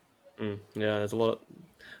 Yeah, there's a lot.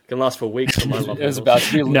 It can last for weeks. For my love handles. It was about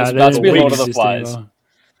to be Lord of the Flies.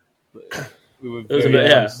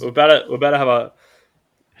 We're about to have a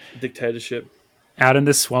dictatorship out in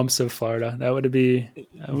the swamps of Florida. That would be.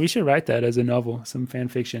 We should write that as a novel, some fan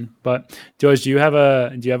fiction. But George, do you have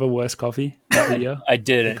a worst coffee of the year? I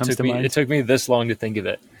did. It took me this long to think of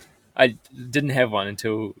it. I didn't have one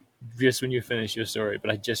until just when you finished your story, but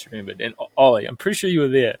I just remembered. And Ollie, I'm pretty sure you were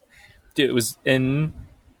there. Dude, it was in...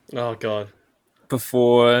 Oh, God.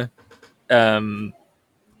 Before... whatever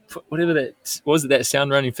that... What was it? That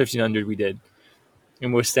Sound Running 1500 we did.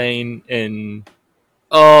 And we're staying in...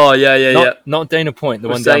 Oh, yeah. Not Dana Point, the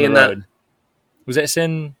one down the road. Was that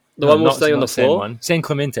San... The one we're staying on the floor? San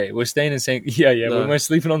Clemente. We're staying in San... Yeah. No. When we're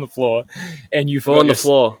sleeping on the floor. And you forgot on the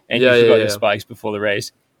floor. And you forgot your spikes before the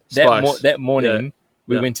race. That morning,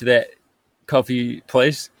 we went to that coffee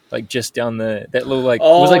place, like just down that little like. It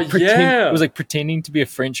was like pretending to be a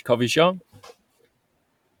French coffee shop,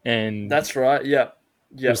 and that's right. Yeah.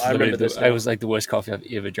 I remember this. It was like the worst coffee I've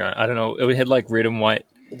ever drunk. I don't know. It had like red and white,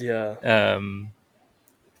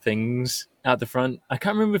 things out the front. I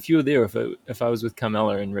can't remember if you were there, if I was with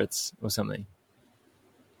Carmela and Ritz or something.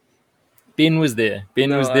 Ben was there. Ben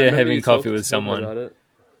was there having coffee with someone.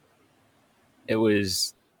 It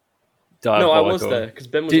was. No, I was there because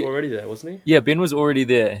Ben was already there, wasn't he? Yeah, Ben was already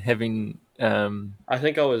there having. I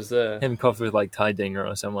think I was there having coffee with like Ty Dinger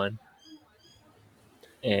or someone,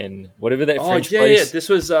 and whatever that French place. Yeah. This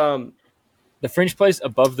was the French place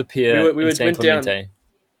above the pier. We went down.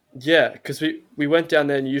 Yeah, because we went down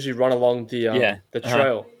there and you usually run along the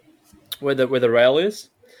trail where the rail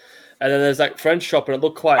is, and then there's that French shop and it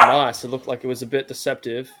looked quite nice. It looked like it was a bit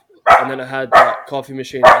deceptive, and then it had that coffee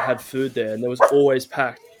machine that had food there, and it was always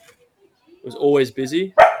packed. It was always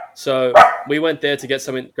busy. So we went there to grab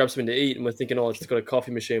something to eat, and we're thinking, it's got a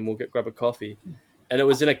coffee machine, we'll grab a coffee. And it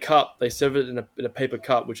was in a cup. They serve it in a paper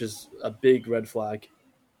cup, which is a big red flag.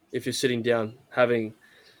 If you're sitting down having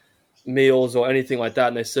meals or anything like that,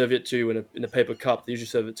 and they serve it to you in a paper cup, they usually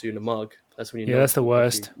serve it to you in a mug. That's when you know. Yeah, that's the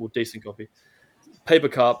worst. Well, decent coffee. Paper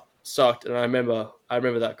cup sucked, and I remember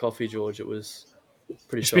that coffee, George. It was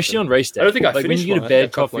pretty especially shocking. On race day. I don't think I finished when you get a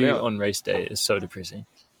bad coffee on race day, it's so depressing.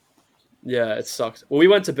 Yeah, it sucks. Well, we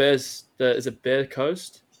went to is it Bear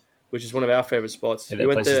Coast, which is one of our favorite spots. We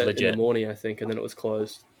went there in the morning, I think, and then it was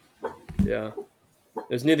closed. Yeah.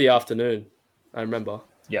 It was near the afternoon, I remember.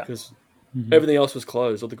 Yeah. Because everything else was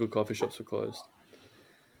closed. All the good coffee shops were closed.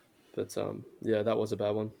 But, that was a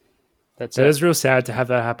bad one. It is real sad to have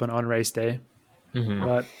that happen on race day. Mm-hmm.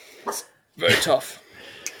 But it's very tough.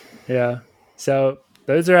 Yeah. So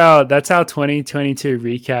that's our 2022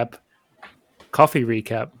 coffee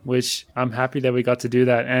recap, which I'm happy that we got to do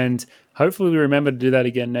that. And hopefully we remember to do that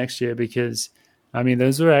again next year, because, I mean,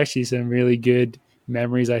 those were actually some really good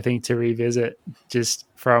memories, I think, to revisit just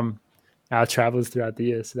from our travels throughout the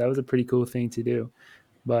year. So that was a pretty cool thing to do.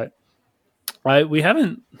 But we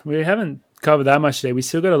haven't covered that much today. We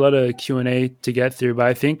still got a lot of Q&A to get through, but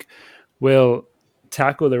I think we'll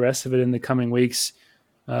tackle the rest of it in the coming weeks,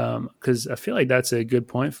 because I feel like that's a good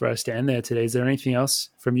point for us to end there today. Is there anything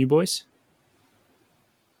else from you boys?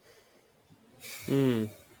 One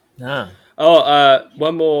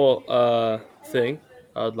more thing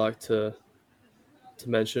I'd like to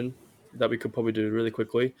mention that we could probably do really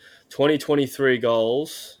quickly. 2023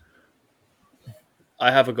 goals.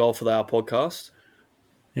 I have a goal for our podcast.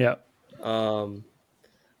 Yeah.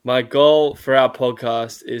 My goal for our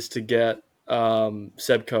podcast is to get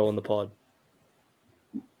Sebco on the pod.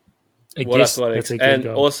 What Athletics? And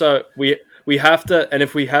goal. Also we have to, and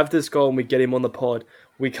if we have this goal and we get him on the pod,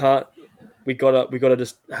 we gotta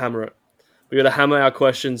just hammer it. We gotta hammer our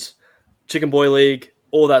questions, Chicken Boy League,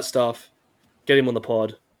 all that stuff. Get him on the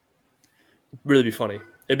pod. Really be funny.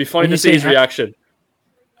 It'd be funny to see his reaction.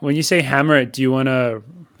 When you say hammer it, do you want to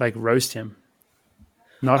like roast him?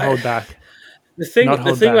 Not hold back. The thing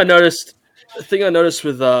I noticed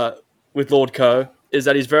with Lord Co is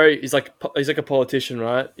that he's like a politician,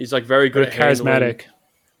 right? He's like very good at charismatic.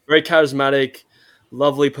 Very charismatic,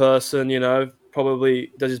 lovely person, you know,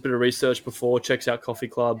 probably does his bit of research before, checks out Coffee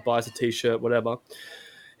Club, buys a t-shirt, whatever.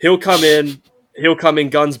 He'll come in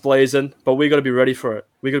guns blazing, but we got to be ready for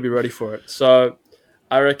it. So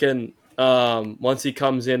I reckon once he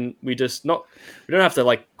comes in, we don't have to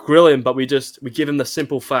like grill him, but we give him the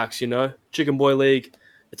simple facts, you know. Chicken Boy League,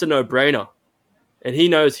 it's a no-brainer. And he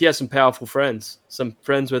knows he has some powerful friends, some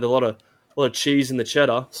friends with a lot of cheese in the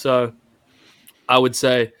cheddar. So I would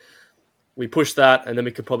say we push that, and then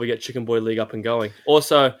we could probably get Chicken Boy League up and going.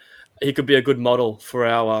 Also, he could be a good model for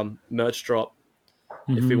our merch drop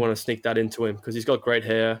if we want to sneak that into him, because he's got great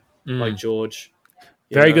hair like George.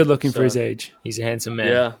 Very good looking for his age. He's a handsome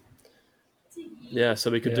man. Yeah,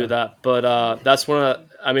 so we could do that. But that's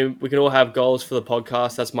we can all have goals for the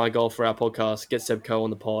podcast. That's my goal for our podcast. Get Sebco on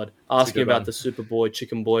the pod. Asking about the Superboy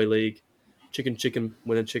Chicken Boy League. Chicken,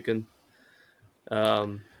 winner chicken.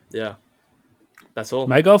 Yeah. That's all.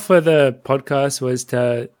 My goal for the podcast was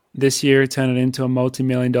to this year turn it into a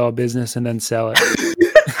multi-million-dollar business and then sell it.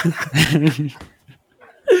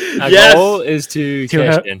 Our goal is to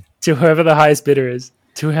cash in. To whoever the highest bidder is.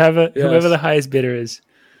 Whoever the highest bidder is.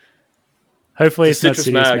 Hopefully it's not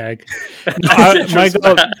Citrus Mag.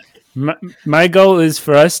 My goal is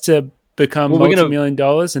for us to become multi-million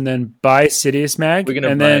dollars and then buy Citrus Mag.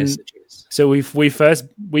 So we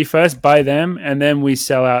first buy them and then we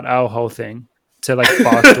sell out our whole thing to like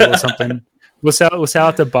Barstool or something. We'll sell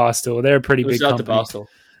out to Barstool. They're a pretty big company. We'll sell out to Barstool.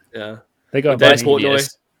 Yeah. They got Buy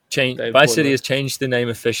City has changed the name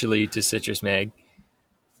officially to Citrus Mag.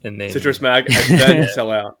 And then Citrus Mag and then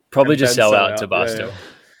sell out. Probably just sell out to Barstool. Yeah.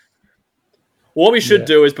 What we should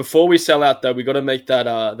do is before we sell out, though, we got to make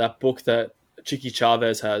that book that Chicky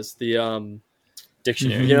Chavez has, the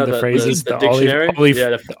dictionary. You know, the phrases, the dictionary.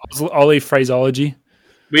 The Ollie phraseology.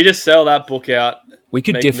 We just sell that book out. We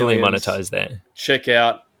could definitely monetize that. Check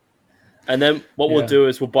out, and then what we'll do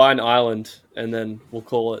is we'll buy an island, and then we'll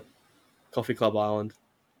call it Coffee Club Island,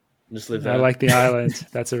 and just live there. I like the island.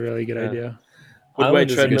 That's a really good idea.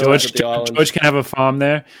 George can have a farm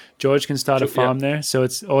there. George can start a farm there, so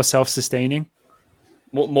it's all self-sustaining.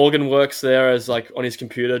 Morgan works there as like on his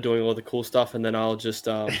computer doing all the cool stuff, and then I'll just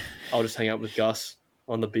hang out with Gus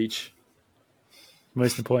on the beach.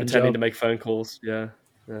 Most important pretending job. to make phone calls. Yeah.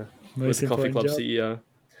 Most with the Coffee Club job. CEO.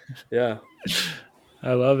 Yeah.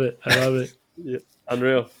 I love it. Yeah.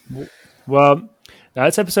 Unreal. Well,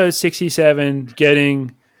 that's episode 67,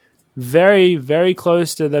 getting very, very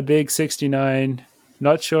close to the big 69.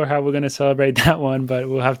 Not sure how we're going to celebrate that one, but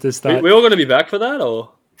we'll have to start. We're all going to be back for that,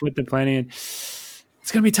 or put the planning in.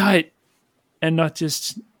 It's going to be tight, and not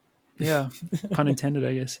just pun intended.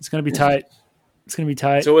 I guess it's going to be tight. It's going to be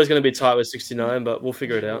tight. It's always going to be tight with 69, but we'll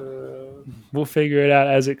figure it out. We'll figure it out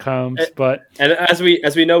as it comes. And as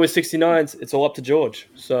we know with 69s, it's all up to George.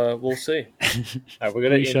 So we'll see. All right, we're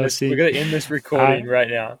going to end this recording right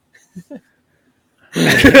now.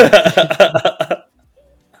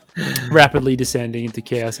 Rapidly descending into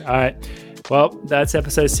chaos. All right. Well, that's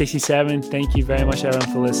episode 67. Thank you very much,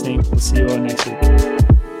 everyone, for listening. We'll see you all next week.